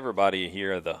think everybody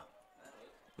here, the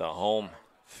home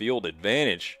field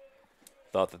advantage,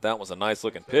 thought that was a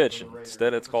nice-looking pitch.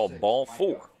 Instead, it's called ball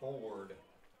 4.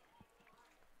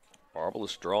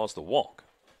 Barbalas draws the walk.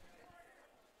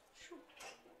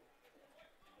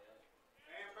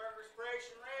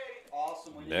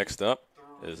 Awesome. Next up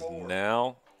is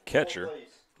now catcher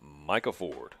Micah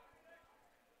Ford.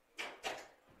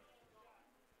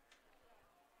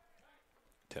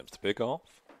 Attempts to pick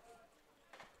off.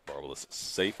 Barbalas is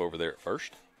safe over there at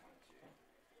first.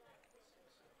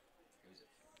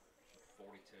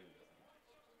 42.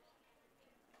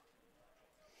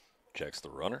 Checks the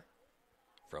runner.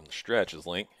 From the stretch is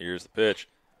Link. Here's the pitch.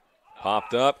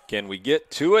 Popped up. Can we get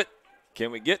to it?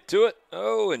 Can we get to it?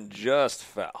 Oh, and just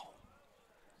foul.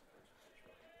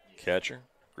 Catcher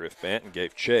Griff Banton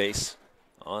gave chase.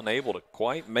 Unable to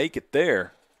quite make it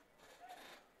there.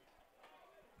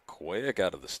 Quick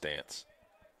out of the stance.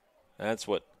 That's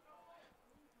what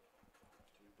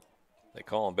they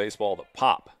call in baseball the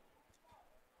pop.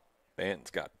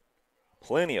 Banton's got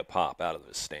plenty of pop out of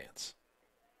his stance.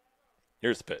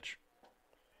 Here's the pitch.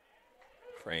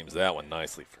 Frames that one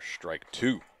nicely for strike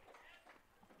 2.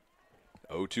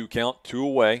 0-2 count, 2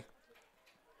 away.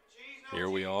 Here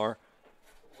we are.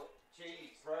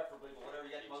 Cheese, preferably, but whatever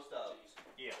you got most of.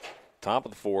 Yeah. Top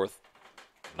of the fourth.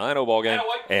 9-0 ball game.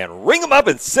 And ring them up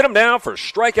and sit them down for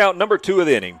strikeout number 2 of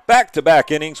the inning.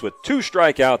 Back-to-back innings with 2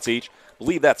 strikeouts each. I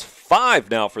believe that's 5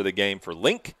 now for the game for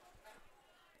Link.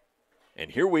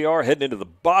 And here we are heading into the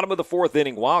bottom of the 4th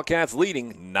inning. Wildcats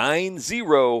leading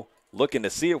 9-0. Looking to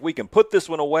see if we can put this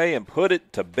one away and put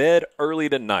it to bed early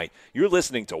tonight. You're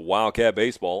listening to Wildcat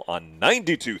Baseball on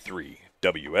 92.3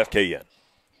 WFKN.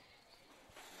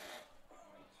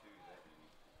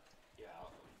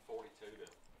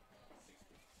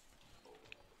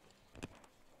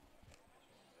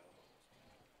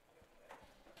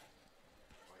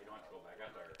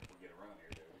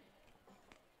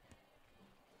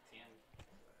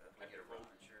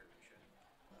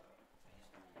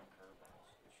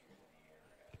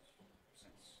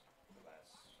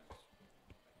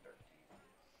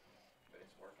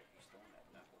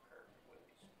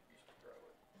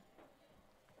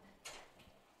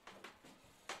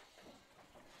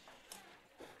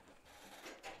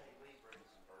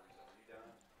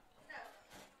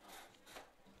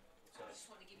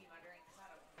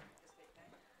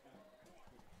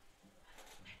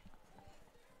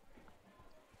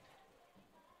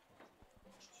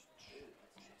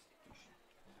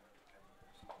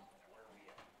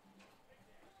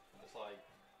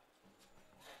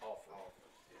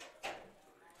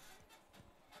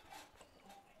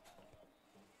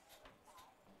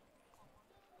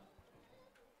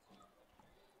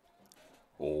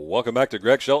 Welcome back to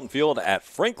Greg Shelton Field at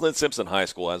Franklin Simpson High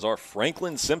School as our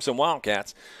Franklin Simpson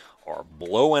Wildcats are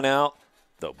blowing out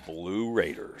the Blue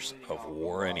Raiders of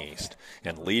Warren East.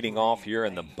 And leading off here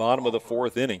in the bottom of the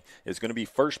fourth inning is going to be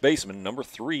first baseman number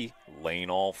 3, Lane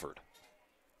Alford.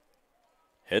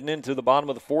 Heading into the bottom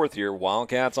of the fourth here,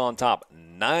 Wildcats on top,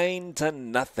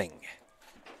 9-0.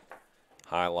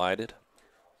 Highlighted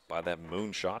by that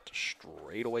moonshot to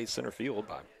straightaway center field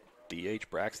by D.H.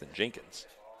 Braxton Jenkins.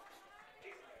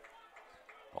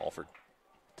 Alford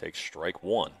takes strike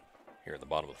 1 here in the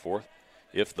bottom of the fourth.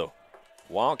 If the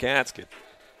Wildcats could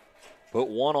put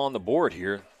one on the board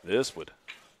here, this would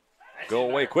go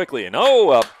away quickly. And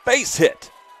a base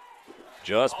hit.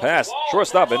 Just past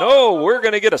shortstop. And we're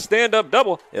going to get a stand-up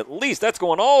double. At least that's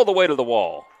going all the way to the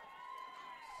wall.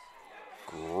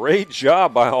 Great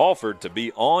job by Alford to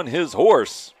be on his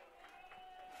horse.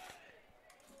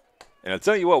 And I'll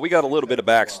tell you what, we got a little bit of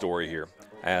backstory here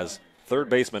as third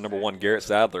baseman number 1, Garrett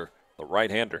Sadler, the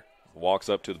right-hander, walks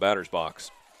up to the batter's box.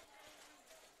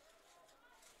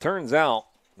 Turns out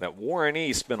that Warren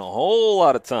East spent a whole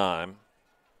lot of time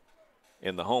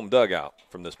in the home dugout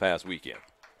from this past weekend,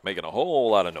 making a whole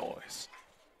lot of noise.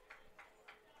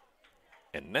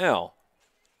 And now,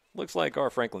 looks like our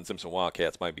Franklin Simpson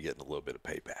Wildcats might be getting a little bit of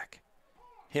payback.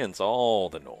 Hence all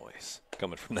the noise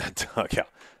coming from that dugout.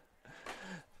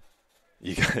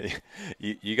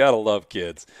 You gotta love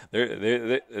kids.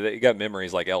 They got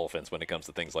memories like elephants when it comes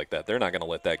to things like that. They're not going to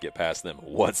let that get past them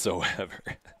whatsoever.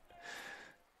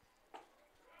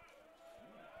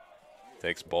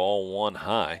 Takes ball 1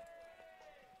 high.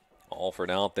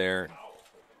 Alford out there,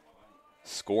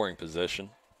 scoring position.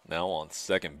 Now on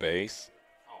second base.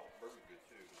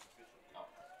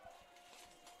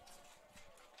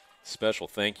 Special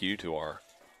thank you to our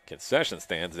concession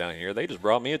stands down here. They just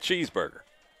brought me a cheeseburger.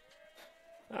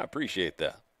 I appreciate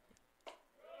that.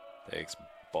 Takes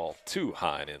ball 2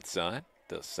 high and inside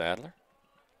to Sadler.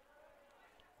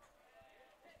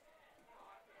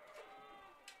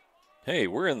 Hey,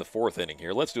 we're in the fourth inning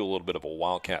here. Let's do a little bit of a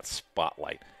Wildcat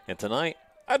spotlight. And tonight,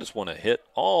 I just want to hit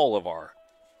all of our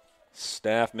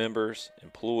staff members,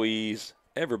 employees,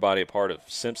 everybody a part of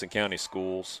Simpson County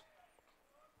Schools.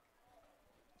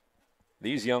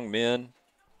 These young men,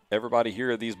 everybody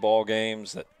here at these ball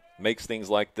games that makes things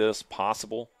like this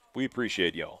possible, we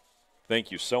appreciate y'all.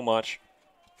 Thank you so much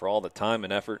for all the time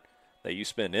and effort that you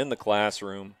spend in the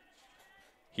classroom,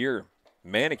 here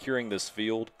manicuring this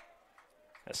field.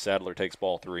 As Sadler takes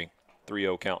ball 3,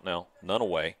 3-0 count now, none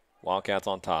away. Wildcats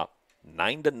on top,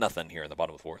 9-0 here in the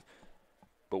bottom of the fourth.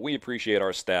 But we appreciate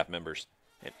our staff members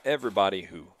and everybody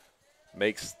who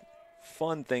makes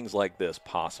fun things like this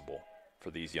possible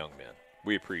for these young men.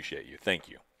 We appreciate you. Thank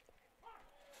you.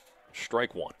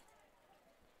 Strike 1.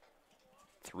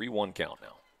 3-1 count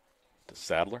now to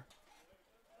Sadler.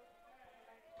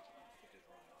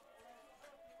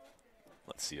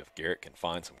 Let's see if Garrett can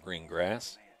find some green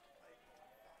grass.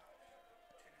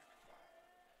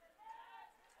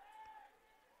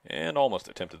 And almost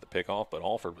attempted the pickoff, but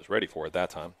Alford was ready for it that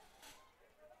time.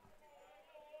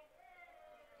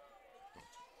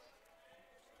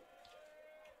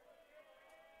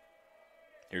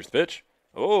 Here's the pitch.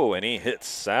 And he hits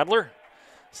Sadler.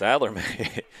 Sadler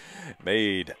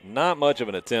made not much of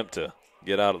an attempt to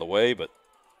get out of the way, but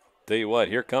tell you what,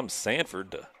 here comes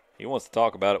Sanford. He wants to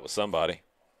talk about it with somebody.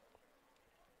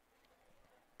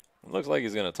 It looks like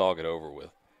he's going to talk it over with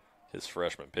his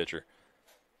freshman pitcher.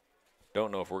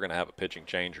 Don't know if we're going to have a pitching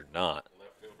change or not.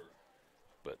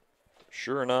 But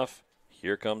sure enough,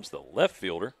 here comes the left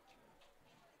fielder.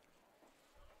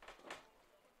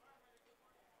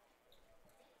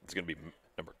 It's going to be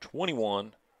number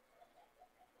 21,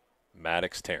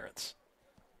 Maddox Terrence.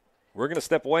 We're going to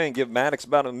step away and give Maddox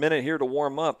about a minute here to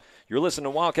warm up. You're listening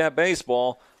to Wildcat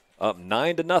Baseball, up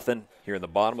 9-0 here in the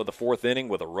bottom of the fourth inning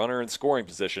with a runner in scoring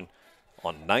position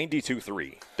on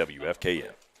 92.3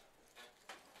 WFKN.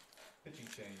 Pitching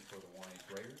change for the Warren East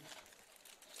Raiders.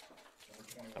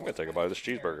 I'm going to take a bite of this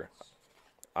cheeseburger.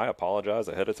 I apologize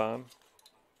ahead of time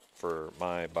for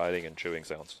my biting and chewing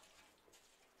sounds.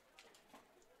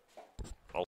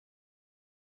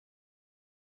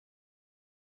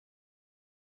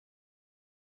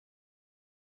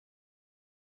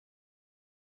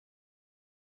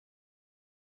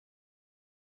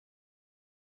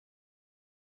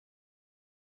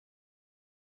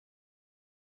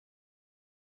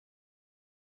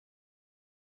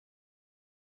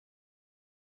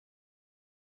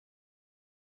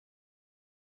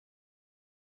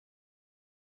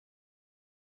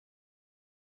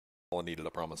 All I needed, I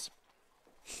promise.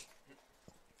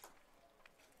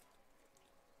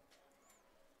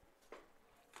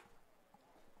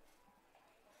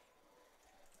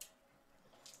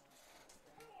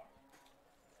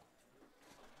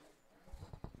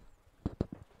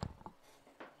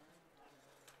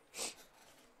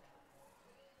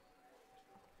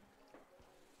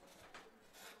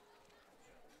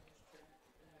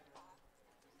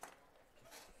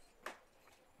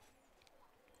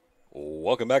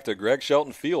 Welcome back to Greg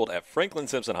Shelton Field at Franklin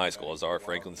Simpson High School as our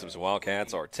Franklin Simpson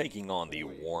Wildcats are taking on the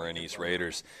Warren East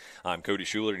Raiders. I'm Cody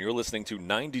Schuler, and you're listening to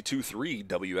 92.3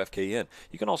 WFKN.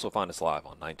 You can also find us live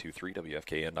on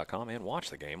 923WFKN.com and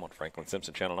watch the game on Franklin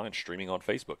Simpson Channel 9 streaming on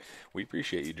Facebook. We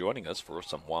appreciate you joining us for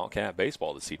some Wildcat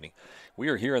baseball this evening. We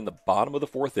are here in the bottom of the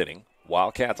fourth inning.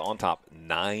 Wildcats on top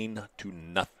 9-0.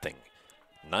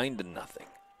 9-0.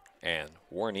 And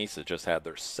Warren East has just had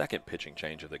their second pitching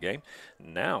change of the game.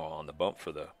 Now on the bump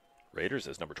for the Raiders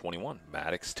is number 21,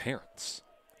 Maddox Terrence.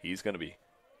 He's going to be,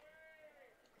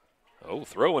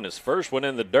 throwing his first one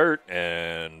in the dirt,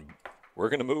 and we're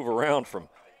going to move around from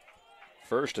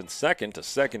first and second to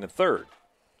second and third.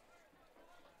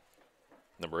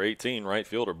 Number 18, right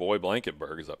fielder Boy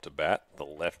Blankenberg is up to bat, the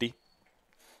lefty,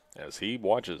 as he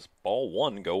watches ball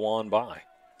one go on by.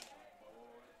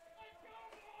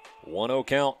 1-0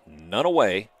 count, none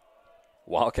away.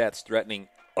 Wildcats threatening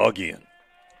again.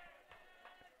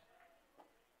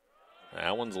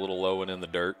 That one's a little low and in the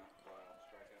dirt.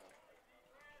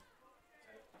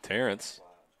 Terrence,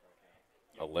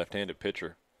 a left-handed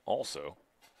pitcher also.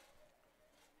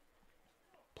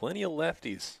 Plenty of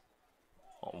lefties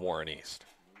on Warren East.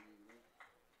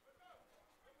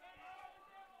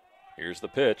 Here's the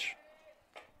pitch.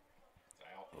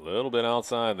 A little bit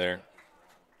outside there.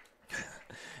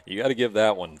 You got to give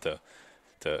that one to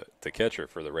catcher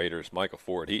for the Raiders, Michael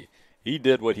Ford. He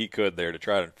did what he could there to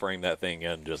try to frame that thing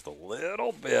in just a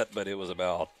little bit, but it was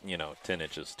about, 10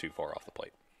 inches too far off the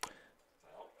plate.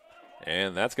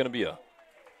 And that's going to be a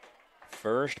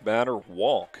first batter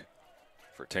walk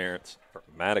for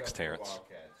Maddox Terrence.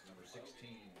 Number 16,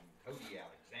 Cody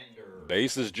Alexander.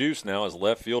 Bases juice now as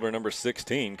left fielder number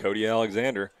 16, Cody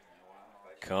Alexander,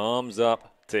 comes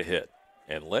up to hit.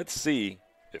 And let's see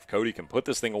if Cody can put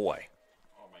this thing away.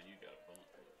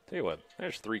 Tell you what,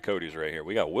 there's three Codys right here.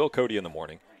 We got Will Cody in the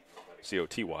morning,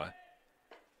 C-O-T-Y.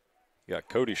 You got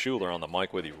Cody Schuler on the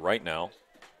mic with you right now,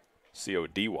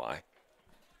 C-O-D-Y.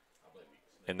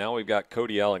 And now we've got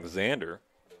Cody Alexander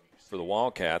for the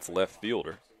Wildcats, left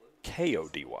fielder,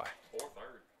 K-O-D-Y.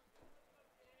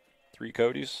 Three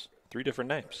Codys, three different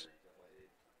names.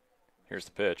 Here's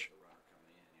the pitch.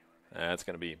 That's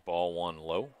going to be ball one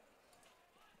low.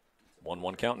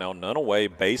 1-1 count now, none away,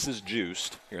 bases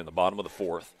juiced here in the bottom of the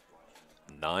fourth.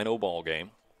 9-0 ball game.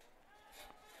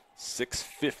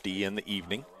 6:50 in the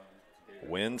evening.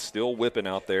 Wind still whipping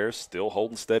out there, still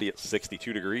holding steady at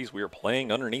 62 degrees. We are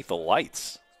playing underneath the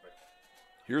lights.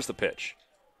 Here's the pitch.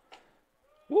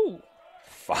 Woo!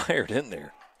 Fired in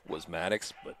there was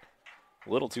Maddox, but a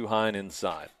little too high and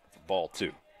inside. Ball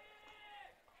two.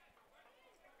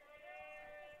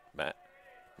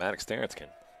 Maddox Terrence can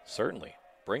certainly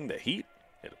bring the heat,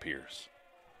 it appears.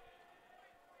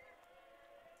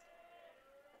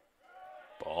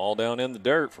 Ball down in the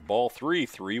dirt for ball three.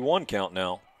 3-1 count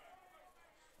now.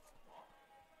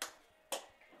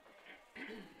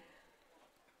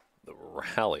 The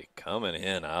rally coming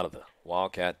in out of the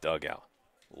Wildcat dugout.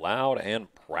 Loud and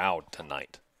proud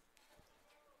tonight.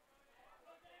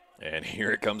 And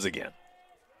here it comes again.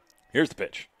 Here's the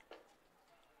pitch.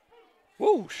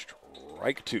 Woo,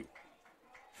 strike two.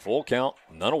 Full count,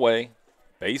 none away,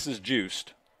 bases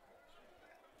juiced.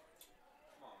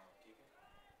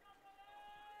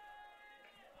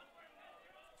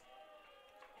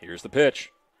 Here's the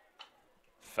pitch.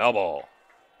 Foul ball.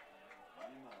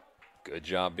 Good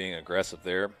job being aggressive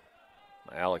there,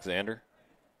 Alexander.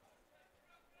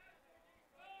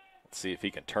 Let's see if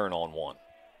he can turn on one.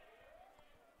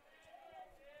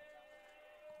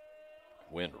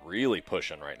 Wind really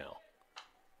pushing right now.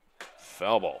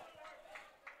 Foul ball.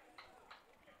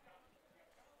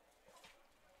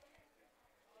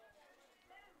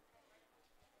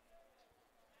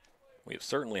 We've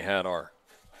certainly had our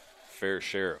fair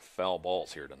share of foul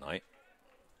balls here tonight.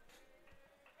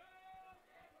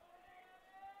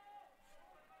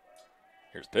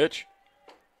 Here's the pitch.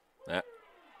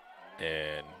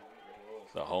 And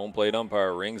the home plate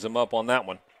umpire rings him up on that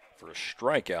one for a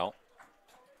strikeout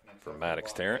for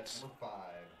Maddox Terrence. Number 5,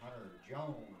 Hunter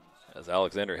Jones. As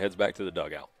Alexander heads back to the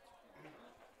dugout.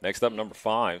 Next up, number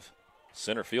 5,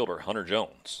 center fielder Hunter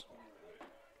Jones.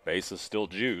 Base is still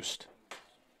juiced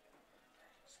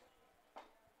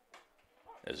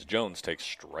as Jones takes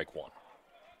strike one.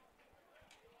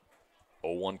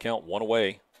 0-1 count, one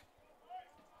away.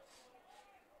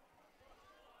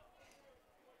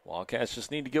 Wildcats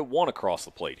just need to get one across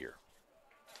the plate here.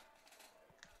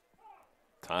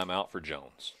 Timeout for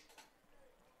Jones.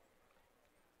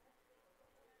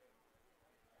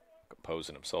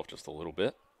 Composing himself just a little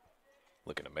bit.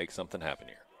 Looking to make something happen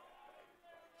here.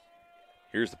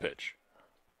 Here's the pitch.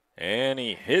 And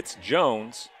he hits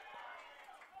Jones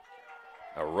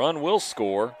A run will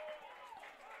score.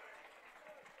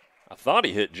 I thought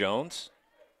he hit Jones.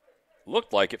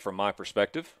 Looked like it from my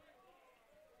perspective.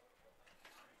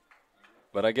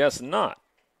 But I guess not.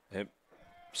 It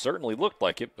certainly looked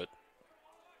like it, but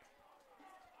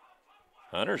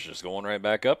Hunter's just going right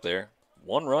back up there.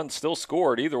 One run still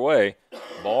scored either way.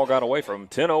 Ball got away from him.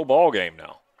 10-0 ball game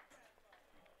now.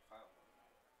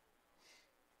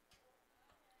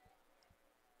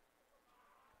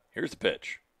 Here's the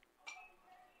pitch.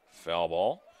 Foul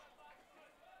ball.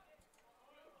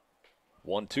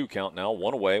 1-2 count now.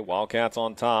 One away. Wildcats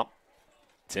on top.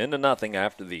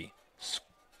 10-0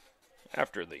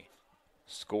 after the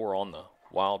score on the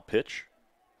wild pitch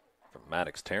from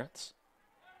Maddox Terrence.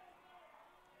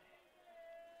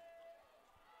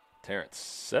 Terrence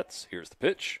sets. Here's the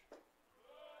pitch.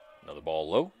 Another ball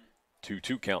low.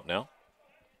 2-2 count now.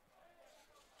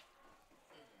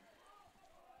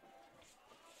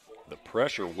 The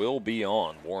pressure will be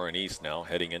on Warren East now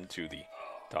heading into the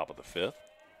top of the fifth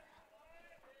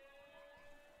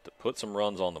to put some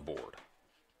runs on the board.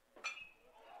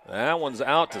 That one's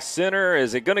out to center.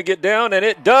 Is it going to get down? And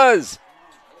it does.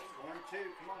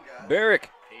 Barrick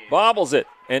bobbles it,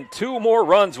 and 2 more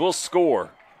runs will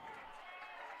score.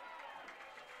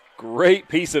 Great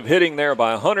piece of hitting there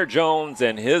by Hunter Jones,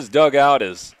 and his dugout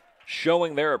is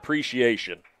showing their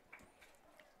appreciation.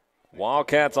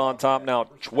 Wildcats on top now,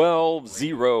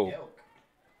 12-0.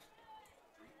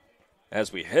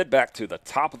 As we head back to the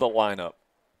top of the lineup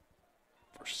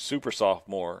for super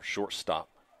sophomore shortstop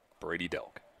Brady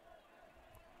Delk.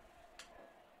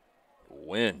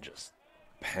 Wind just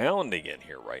pounding in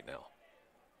here right now.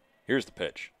 Here's the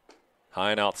pitch.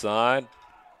 High and outside.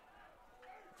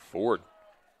 Ford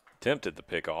attempted the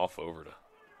pick off over to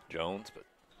Jones, but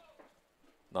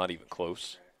not even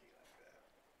close.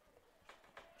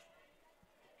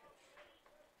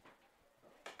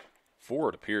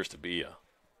 Ford appears to be a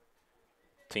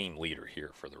team leader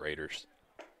here for the Raiders.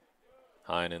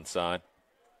 High and inside.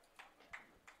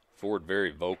 Ford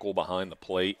very vocal behind the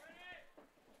plate.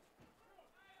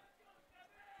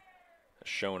 Has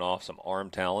shown off some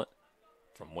arm talent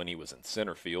from when he was in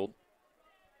center field.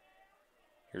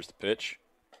 Here's the pitch.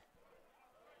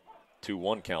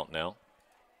 2-1 count now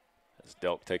as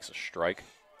Delk takes a strike.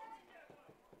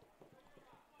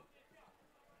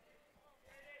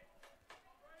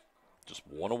 Just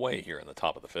one away here in the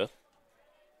top of the fifth.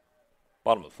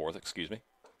 Bottom of the fourth, excuse me.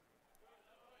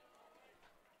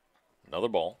 Another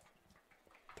ball.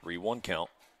 3-1 count.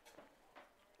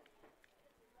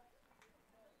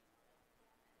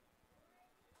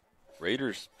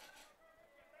 Raiders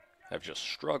have just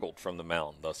struggled from the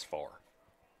mound thus far.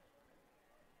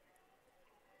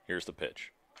 Here's the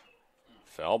pitch.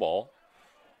 Foul ball.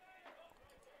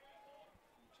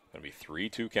 Going to be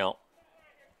 3-2 count.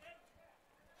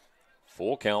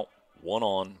 Full count, 1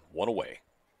 on, 1 away.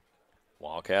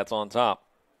 Wildcats on top,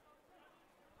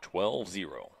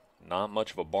 12-0. Not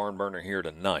much of a barn burner here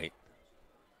tonight,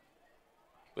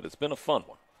 but it's been a fun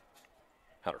one.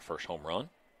 Had our first home run.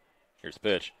 Here's the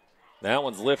pitch. That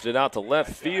one's lifted out to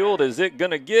left field. Is it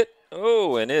going to get?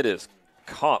 Oh, and it is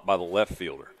caught by the left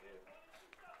fielder.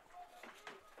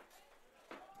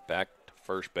 Back to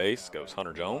first base goes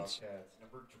Hunter Jones.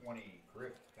 Number 20,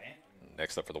 Griff Banton.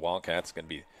 Next up for the Wildcats is going to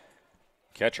be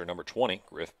catcher number 20,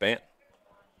 Griff Banton.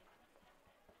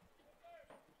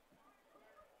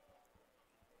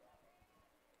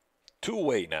 Two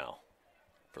away now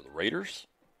for the Raiders.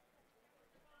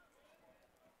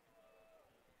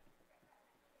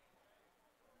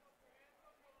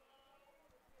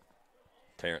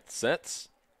 Terrence sets.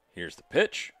 Here's the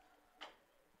pitch.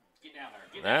 Get down there.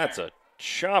 Get That's down a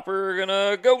chopper,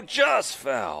 gonna go just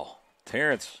foul.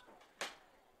 Terrence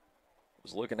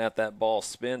was looking at that ball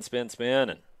spin,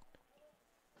 and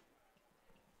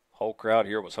whole crowd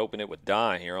here was hoping it would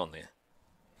die here on the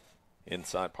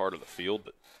inside part of the field,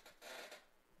 but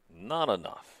not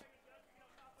enough.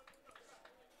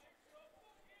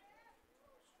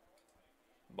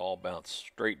 Ball bounced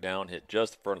straight down, hit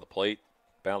just in front of the plate,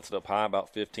 bounced up high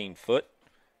about 15 foot.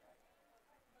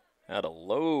 Had a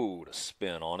load of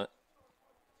spin on it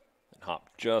and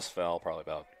hopped just foul, probably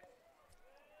about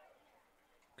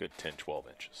good 10, 12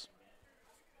 inches.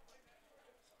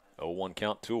 0-1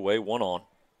 count, 2 away, 1 on.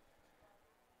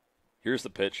 Here's the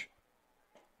pitch.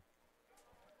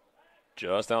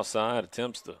 Just outside,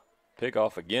 attempts to pick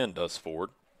off again, does Ford.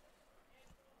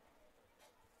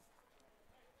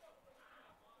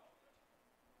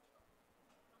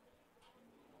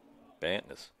 Banton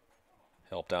has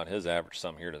helped out his average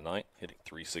some here tonight, hitting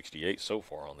 .368 so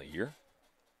far on the year.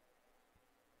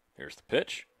 Here's the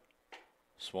pitch.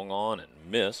 Swung on and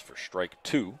missed for strike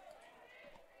 2.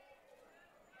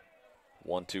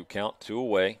 1-2 count, 2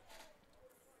 away.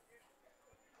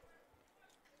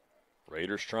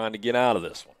 Raiders trying to get out of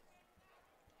this one.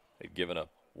 They've given up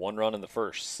 1 run in the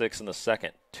first, 6 in the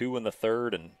second, 2 in the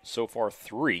third, and so far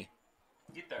 3.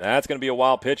 Get there. That's going to be a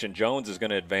wild pitch, and Jones is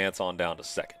going to advance on down to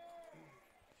second.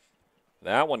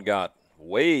 That one got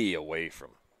way away from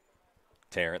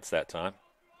Terrence that time.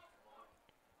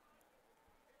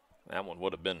 That one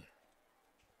would have been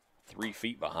 3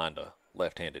 feet behind a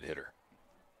left-handed hitter.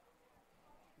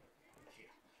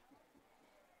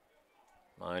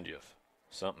 Mind you, if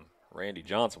something Randy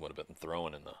Johnson would have been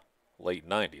throwing in the late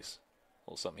 90s,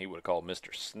 well, something he would have called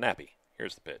Mr. Snappy.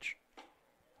 Here's the pitch.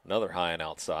 Another high and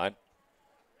outside.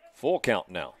 Full count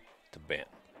now to Ben.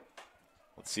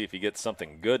 Let's see if he gets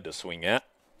something good to swing at.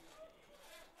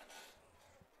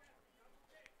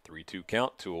 3-2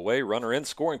 count, 2 away. Runner in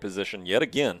scoring position yet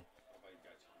again.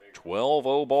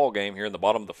 12-0 ball game here in the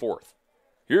bottom of the 4th.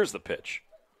 Here's the pitch.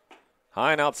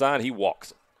 High and outside, he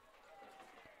walks.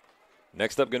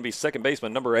 Next up going to be second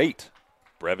baseman number 8,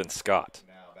 Brevin Scott.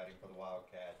 Now batting for the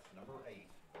Wildcats, number 8,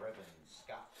 Brevin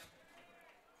Scott.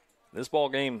 This ball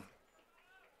game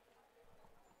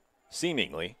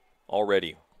seemingly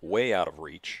already way out of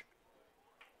reach.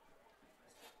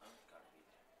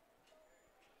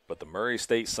 But the Murray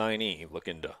State signee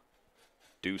looking to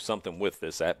do something with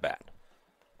this at bat.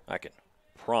 I can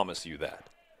promise you that.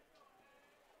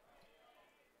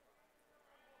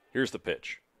 Here's the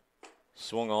pitch.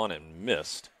 Swung on and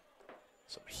missed.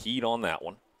 Some heat on that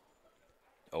one.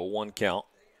 0-1 count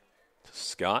to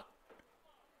Scott.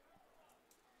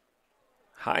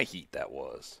 High heat that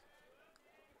was.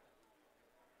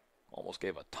 Almost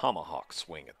gave a tomahawk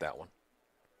swing at that one.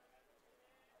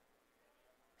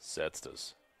 Sets to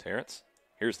Terrence.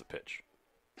 Here's the pitch.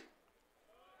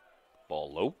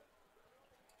 Ball low.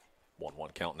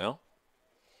 1-1 count now.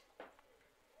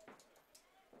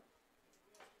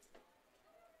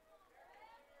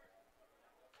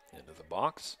 Into the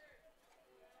box.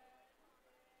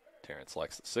 Terrence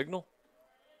likes the signal.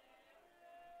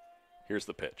 Here's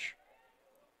the pitch.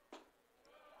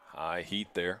 High heat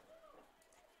there.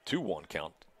 2-1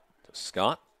 count to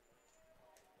Scott.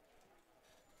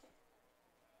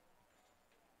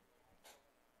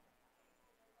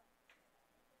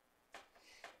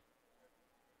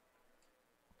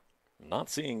 Not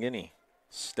seeing any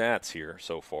stats here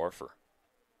so far for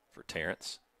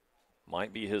Terrence.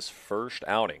 Might be his first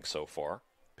outing so far,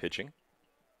 pitching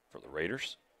for the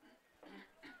Raiders.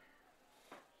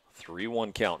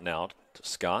 3-1 count now to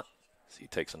Scott as he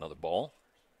takes another ball.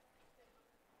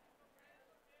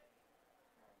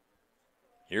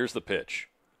 Here's the pitch.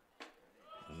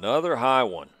 Another high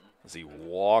one as he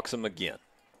walks him again.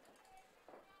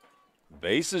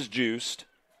 Bases juiced.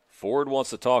 Ford wants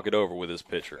to talk it over with his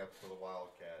pitcher. Up for the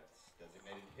Wildcats,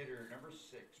 designated hitter number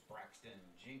 6, Braxton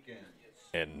Jenkins.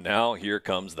 And now here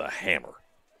comes the hammer.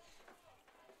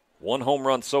 1 home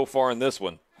run so far in this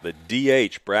one. The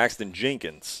DH, Braxton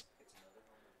Jenkins.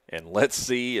 And let's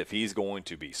see if he's going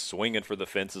to be swinging for the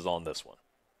fences on this one.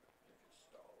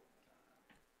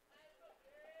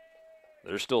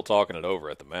 They're still talking it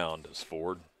over at the mound as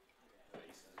Ford.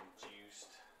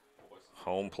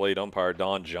 Home plate umpire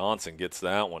Don Johnson gets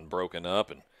that one broken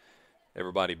up and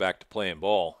everybody back to playing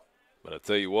ball. But I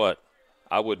tell you what,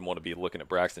 I wouldn't want to be looking at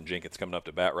Braxton Jenkins coming up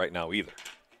to bat right now either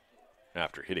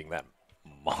after hitting that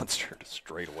monster to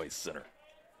straightaway center.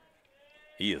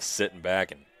 He is sitting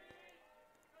back and,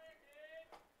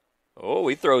 oh,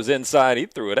 he throws inside. He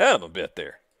threw it at him a bit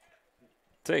there.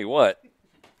 Tell you what,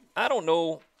 I don't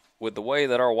know with the way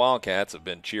that our Wildcats have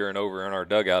been cheering over in our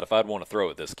dugout if I'd want to throw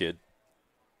at this kid.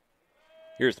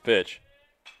 Here's the pitch.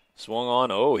 Swung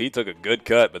on. Oh, he took a good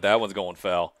cut, but that one's going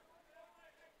foul.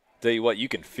 Tell you what, you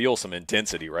can feel some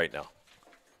intensity right now.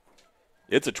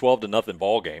 It's a 12-0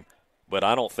 ball game, but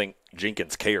I don't think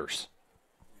Jenkins cares.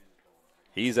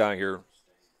 He's out here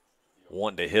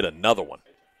wanting to hit another one.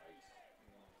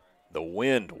 The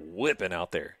wind whipping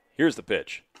out there. Here's the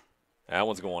pitch. That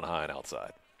one's going high and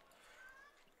outside.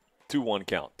 2-1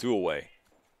 count, 2 away.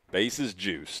 Bases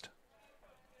juiced.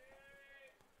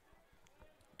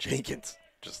 Jenkins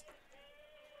just,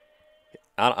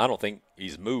 I don't think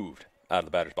he's moved out of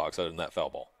the batter's box other than that foul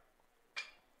ball.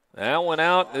 That one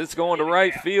out. It's going to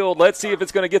right field. Let's see if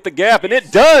it's going to get the gap, and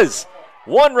it does.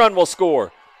 1 run will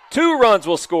score. 2 runs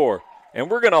will score.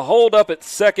 And we're going to hold up at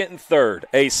second and third.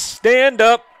 A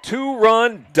stand-up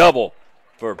 2-run double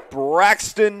for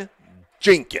Braxton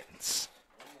Jenkins.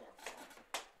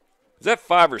 Is that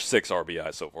 5 or 6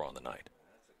 RBIs so far on the night?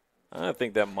 I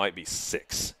think that might be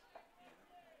 6.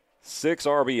 6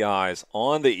 RBIs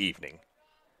on the evening.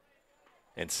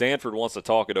 And Sanford wants to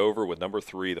talk it over with number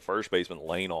 3, the first baseman,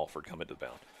 Lane Alford, coming to the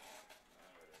mound.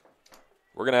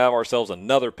 We're going to have ourselves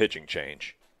another pitching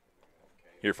change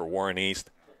here for Warren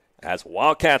East as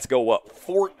Wildcats go up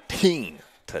 14-0.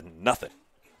 Is it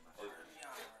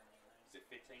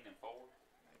 15 and 4?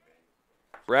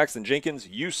 Braxton Jenkins,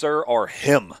 you, sir, are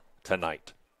him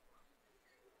tonight.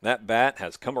 That bat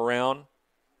has come around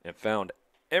and found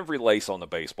every lace on the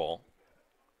baseball.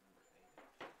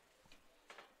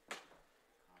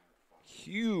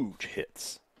 Huge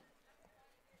hits.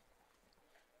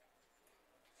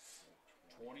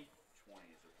 20. 20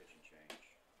 is the pitching change.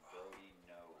 Brody,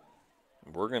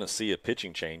 no. We're going to see a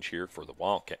pitching change here for the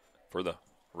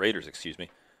Raiders, excuse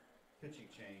me. Pitching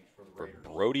change for the For Raiders.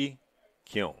 Brody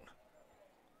Keown,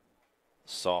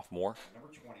 sophomore.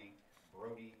 Number 20,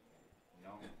 Brody,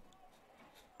 no.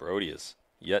 Brody is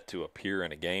yet to appear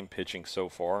in a game pitching so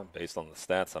far, based on the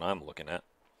stats that I'm looking at.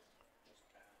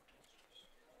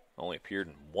 Only appeared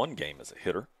in one game as a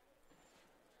hitter.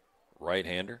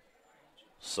 Right-hander,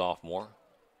 sophomore.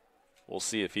 We'll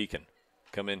see if he can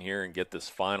come in here and get this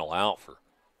final out for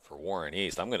Warren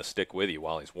East. I'm going to stick with you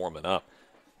while he's warming up.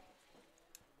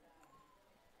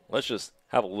 Let's just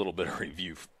have a little bit of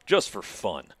review just for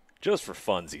fun. Just for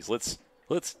funsies.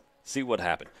 Let's see what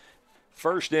happened.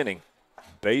 First inning,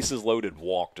 bases loaded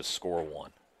walk to score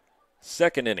 1.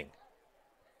 Second inning,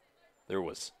 there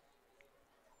was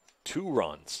 2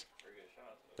 runs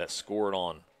that scored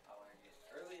on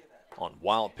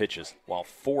wild pitches, while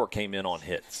 4 came in on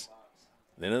hits.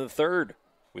 Then in the third,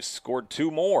 we scored 2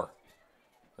 more.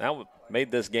 That made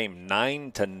this game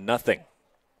 9-0.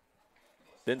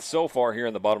 Then so far here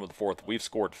in the bottom of the 4th, we've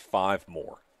scored 5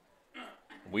 more.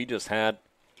 We just had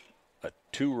a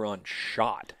 2-run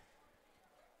shot.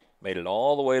 Made it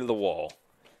all the way to the wall.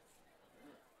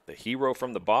 The hero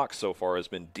from the box so far has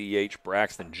been DH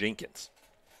Braxton Jenkins.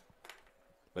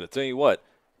 But I tell you what,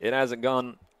 it hasn't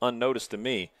gone unnoticed to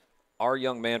me. Our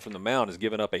young man from the mound has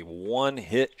given up a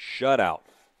 1-hit shutout.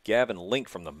 Gavin Link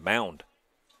from the mound.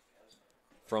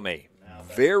 From a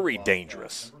very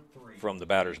dangerous, from the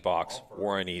batter's box,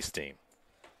 Warren East team.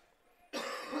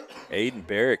 Aiden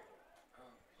Barrick,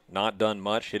 not done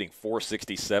much, hitting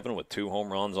 .467 with 2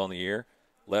 home runs on the year.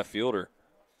 Left fielder,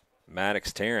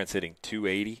 Maddox Terrence, hitting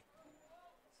 .280.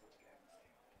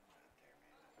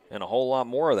 And a whole lot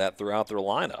more of that throughout their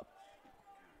lineup.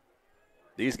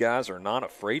 These guys are not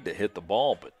afraid to hit the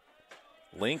ball, but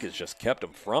Link has just kept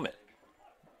them from it.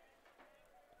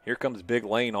 Here comes big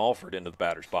Lane Alford into the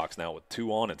batter's box now with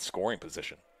 2 on in scoring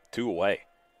position. 2 away.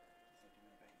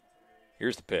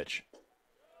 Here's the pitch.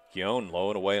 Keown low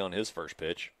and away on his first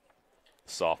pitch.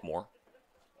 Sophomore.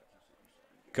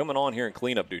 Coming on here in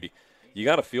cleanup duty, you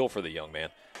got to feel for the young man.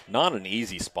 Not an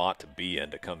easy spot to be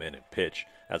in to come in and pitch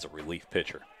as a relief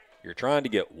pitcher. You're trying to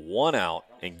get 1 out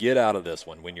and get out of this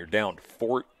one when you're down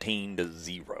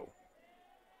 14-0.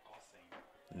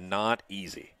 Not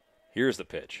easy. Here's the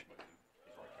pitch.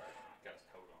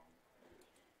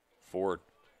 Ford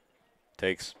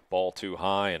takes ball too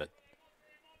high and it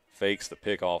fakes the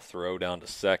pickoff throw down to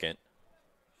second.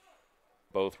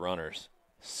 Both runners,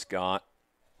 Scott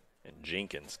and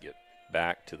Jenkins, get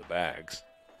back to the bags.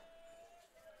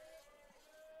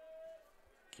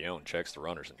 Keown checks the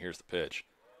runners, and here's the pitch.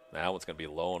 Now it's going to be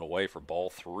low and away for ball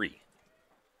 3.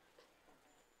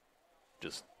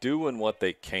 Just doing what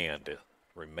they can to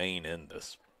remain in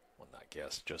this one, I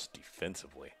guess, just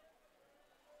defensively.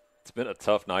 It's been a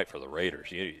tough night for the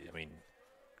Raiders.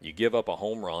 You give up a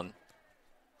home run.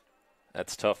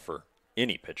 That's tough for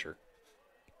any pitcher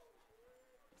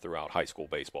throughout high school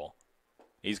baseball.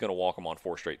 He's going to walk them on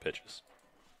 4 straight pitches.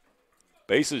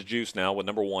 Bases juice now with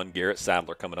number 1, Garrett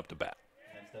Sadler, coming up to bat.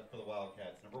 Next up for the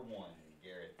Wildcats, number 1,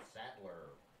 Garrett Sadler.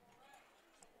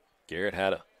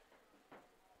 Garrett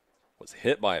was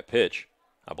hit by a pitch,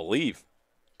 I believe,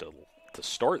 to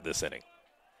start this inning.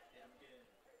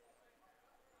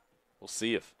 We'll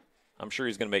see if, I'm sure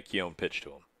he's going to make Keown pitch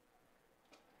to him.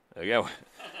 There you go.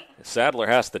 Sadler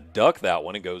has to duck that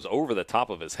one. It goes over the top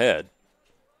of his head.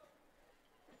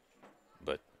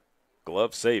 But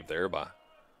glove save there by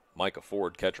Micah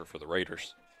Ford, catcher for the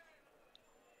Raiders.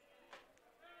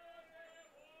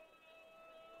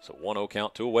 So 1-0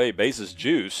 count, 2 away, bases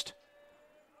juiced.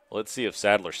 Let's see if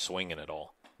Sadler's swinging at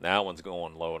all. That one's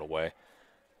going low and away.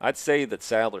 I'd say that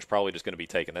Sadler's probably just going to be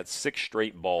taking. That's 6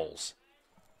 straight balls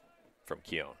from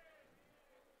Keown.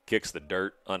 Kicks the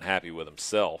dirt, unhappy with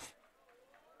himself.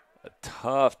 A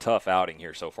tough outing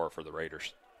here so far for the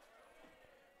Raiders.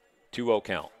 2-0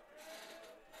 count.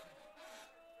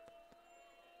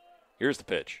 Here's the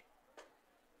pitch.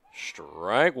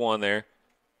 Strike 1 there.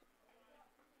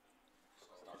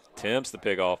 Attempts the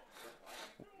pickoff.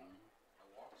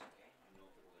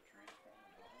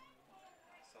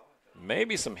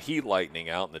 maybe some heat lightning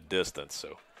out in the distance.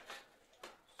 So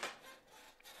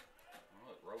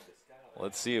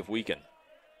let's see if we can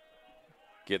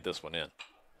get this one in.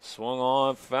 Swung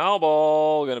on, foul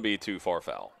ball, going to be too far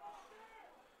foul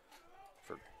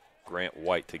for Grant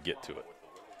White to get to it.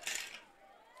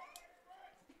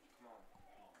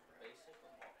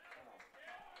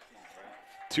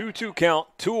 2-2 count,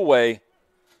 2 away.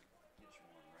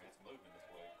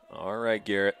 All right,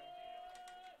 Garrett.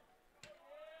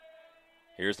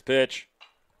 Here's the pitch.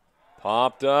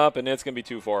 Popped up, and it's going to be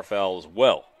too far foul as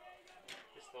well.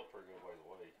 It's still a pretty good way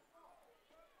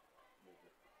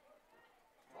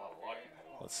away.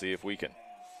 Let's see if we can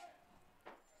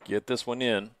get this one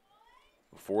in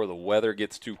before the weather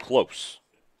gets too close.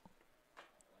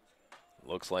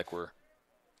 Looks like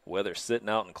weather sitting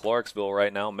out in Clarksville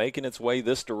right now, making its way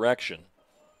this direction.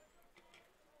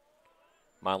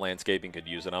 My landscaping could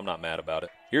use it. I'm not mad about it.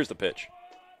 Here's the pitch.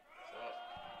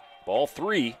 Ball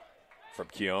 3 from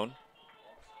Keown.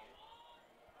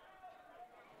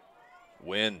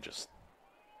 Wind just,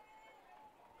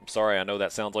 I'm sorry, I know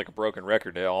that sounds like a broken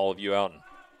record to all of you out and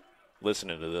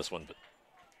listening to this one, but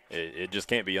it just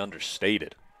can't be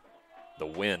understated. The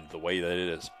wind, the way that it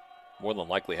is, more than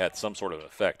likely had some sort of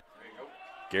effect.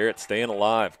 Garrett staying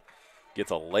alive.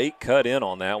 Gets a late cut in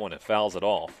on that one and fouls it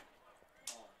off.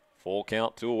 Full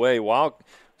count, 2 away.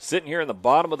 Sitting here in the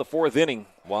bottom of the 4th inning,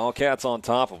 Wildcats on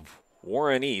top of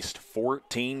Warren East,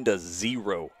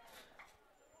 14-0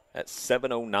 at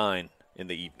 7:09 in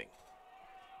the evening.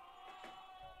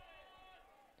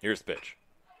 Here's the pitch.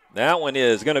 That one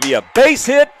is going to be a base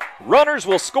hit. Runners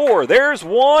will score. There's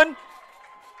one.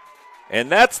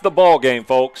 And that's the ball game,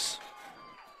 folks.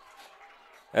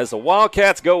 As the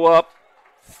Wildcats go up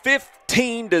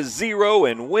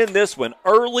 15-0 and win this one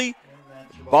early,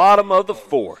 bottom of the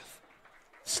 4th.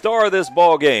 Star of this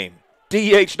ball game,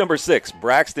 DH number 6,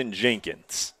 Braxton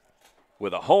Jenkins.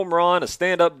 With a home run, a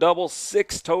stand-up double,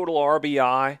 6 total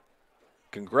RBI.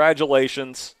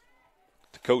 Congratulations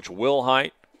to Coach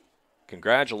Wilhite.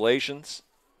 Congratulations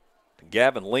to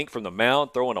Gavin Link from the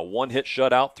mound, throwing a 1-hit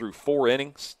shutout through 4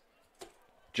 innings.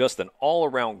 Just an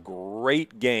all-around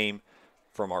great game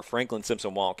from our Franklin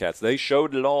Simpson Wildcats. They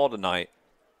showed it all tonight.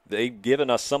 They've given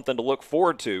us something to look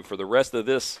forward to for the rest of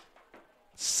this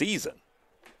season.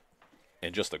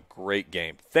 And just a great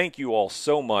game. Thank you all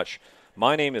so much.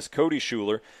 My name is Cody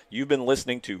Schuler. You've been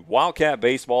listening to Wildcat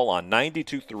Baseball on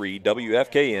 92.3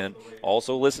 WFKN.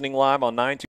 Also listening live on 92.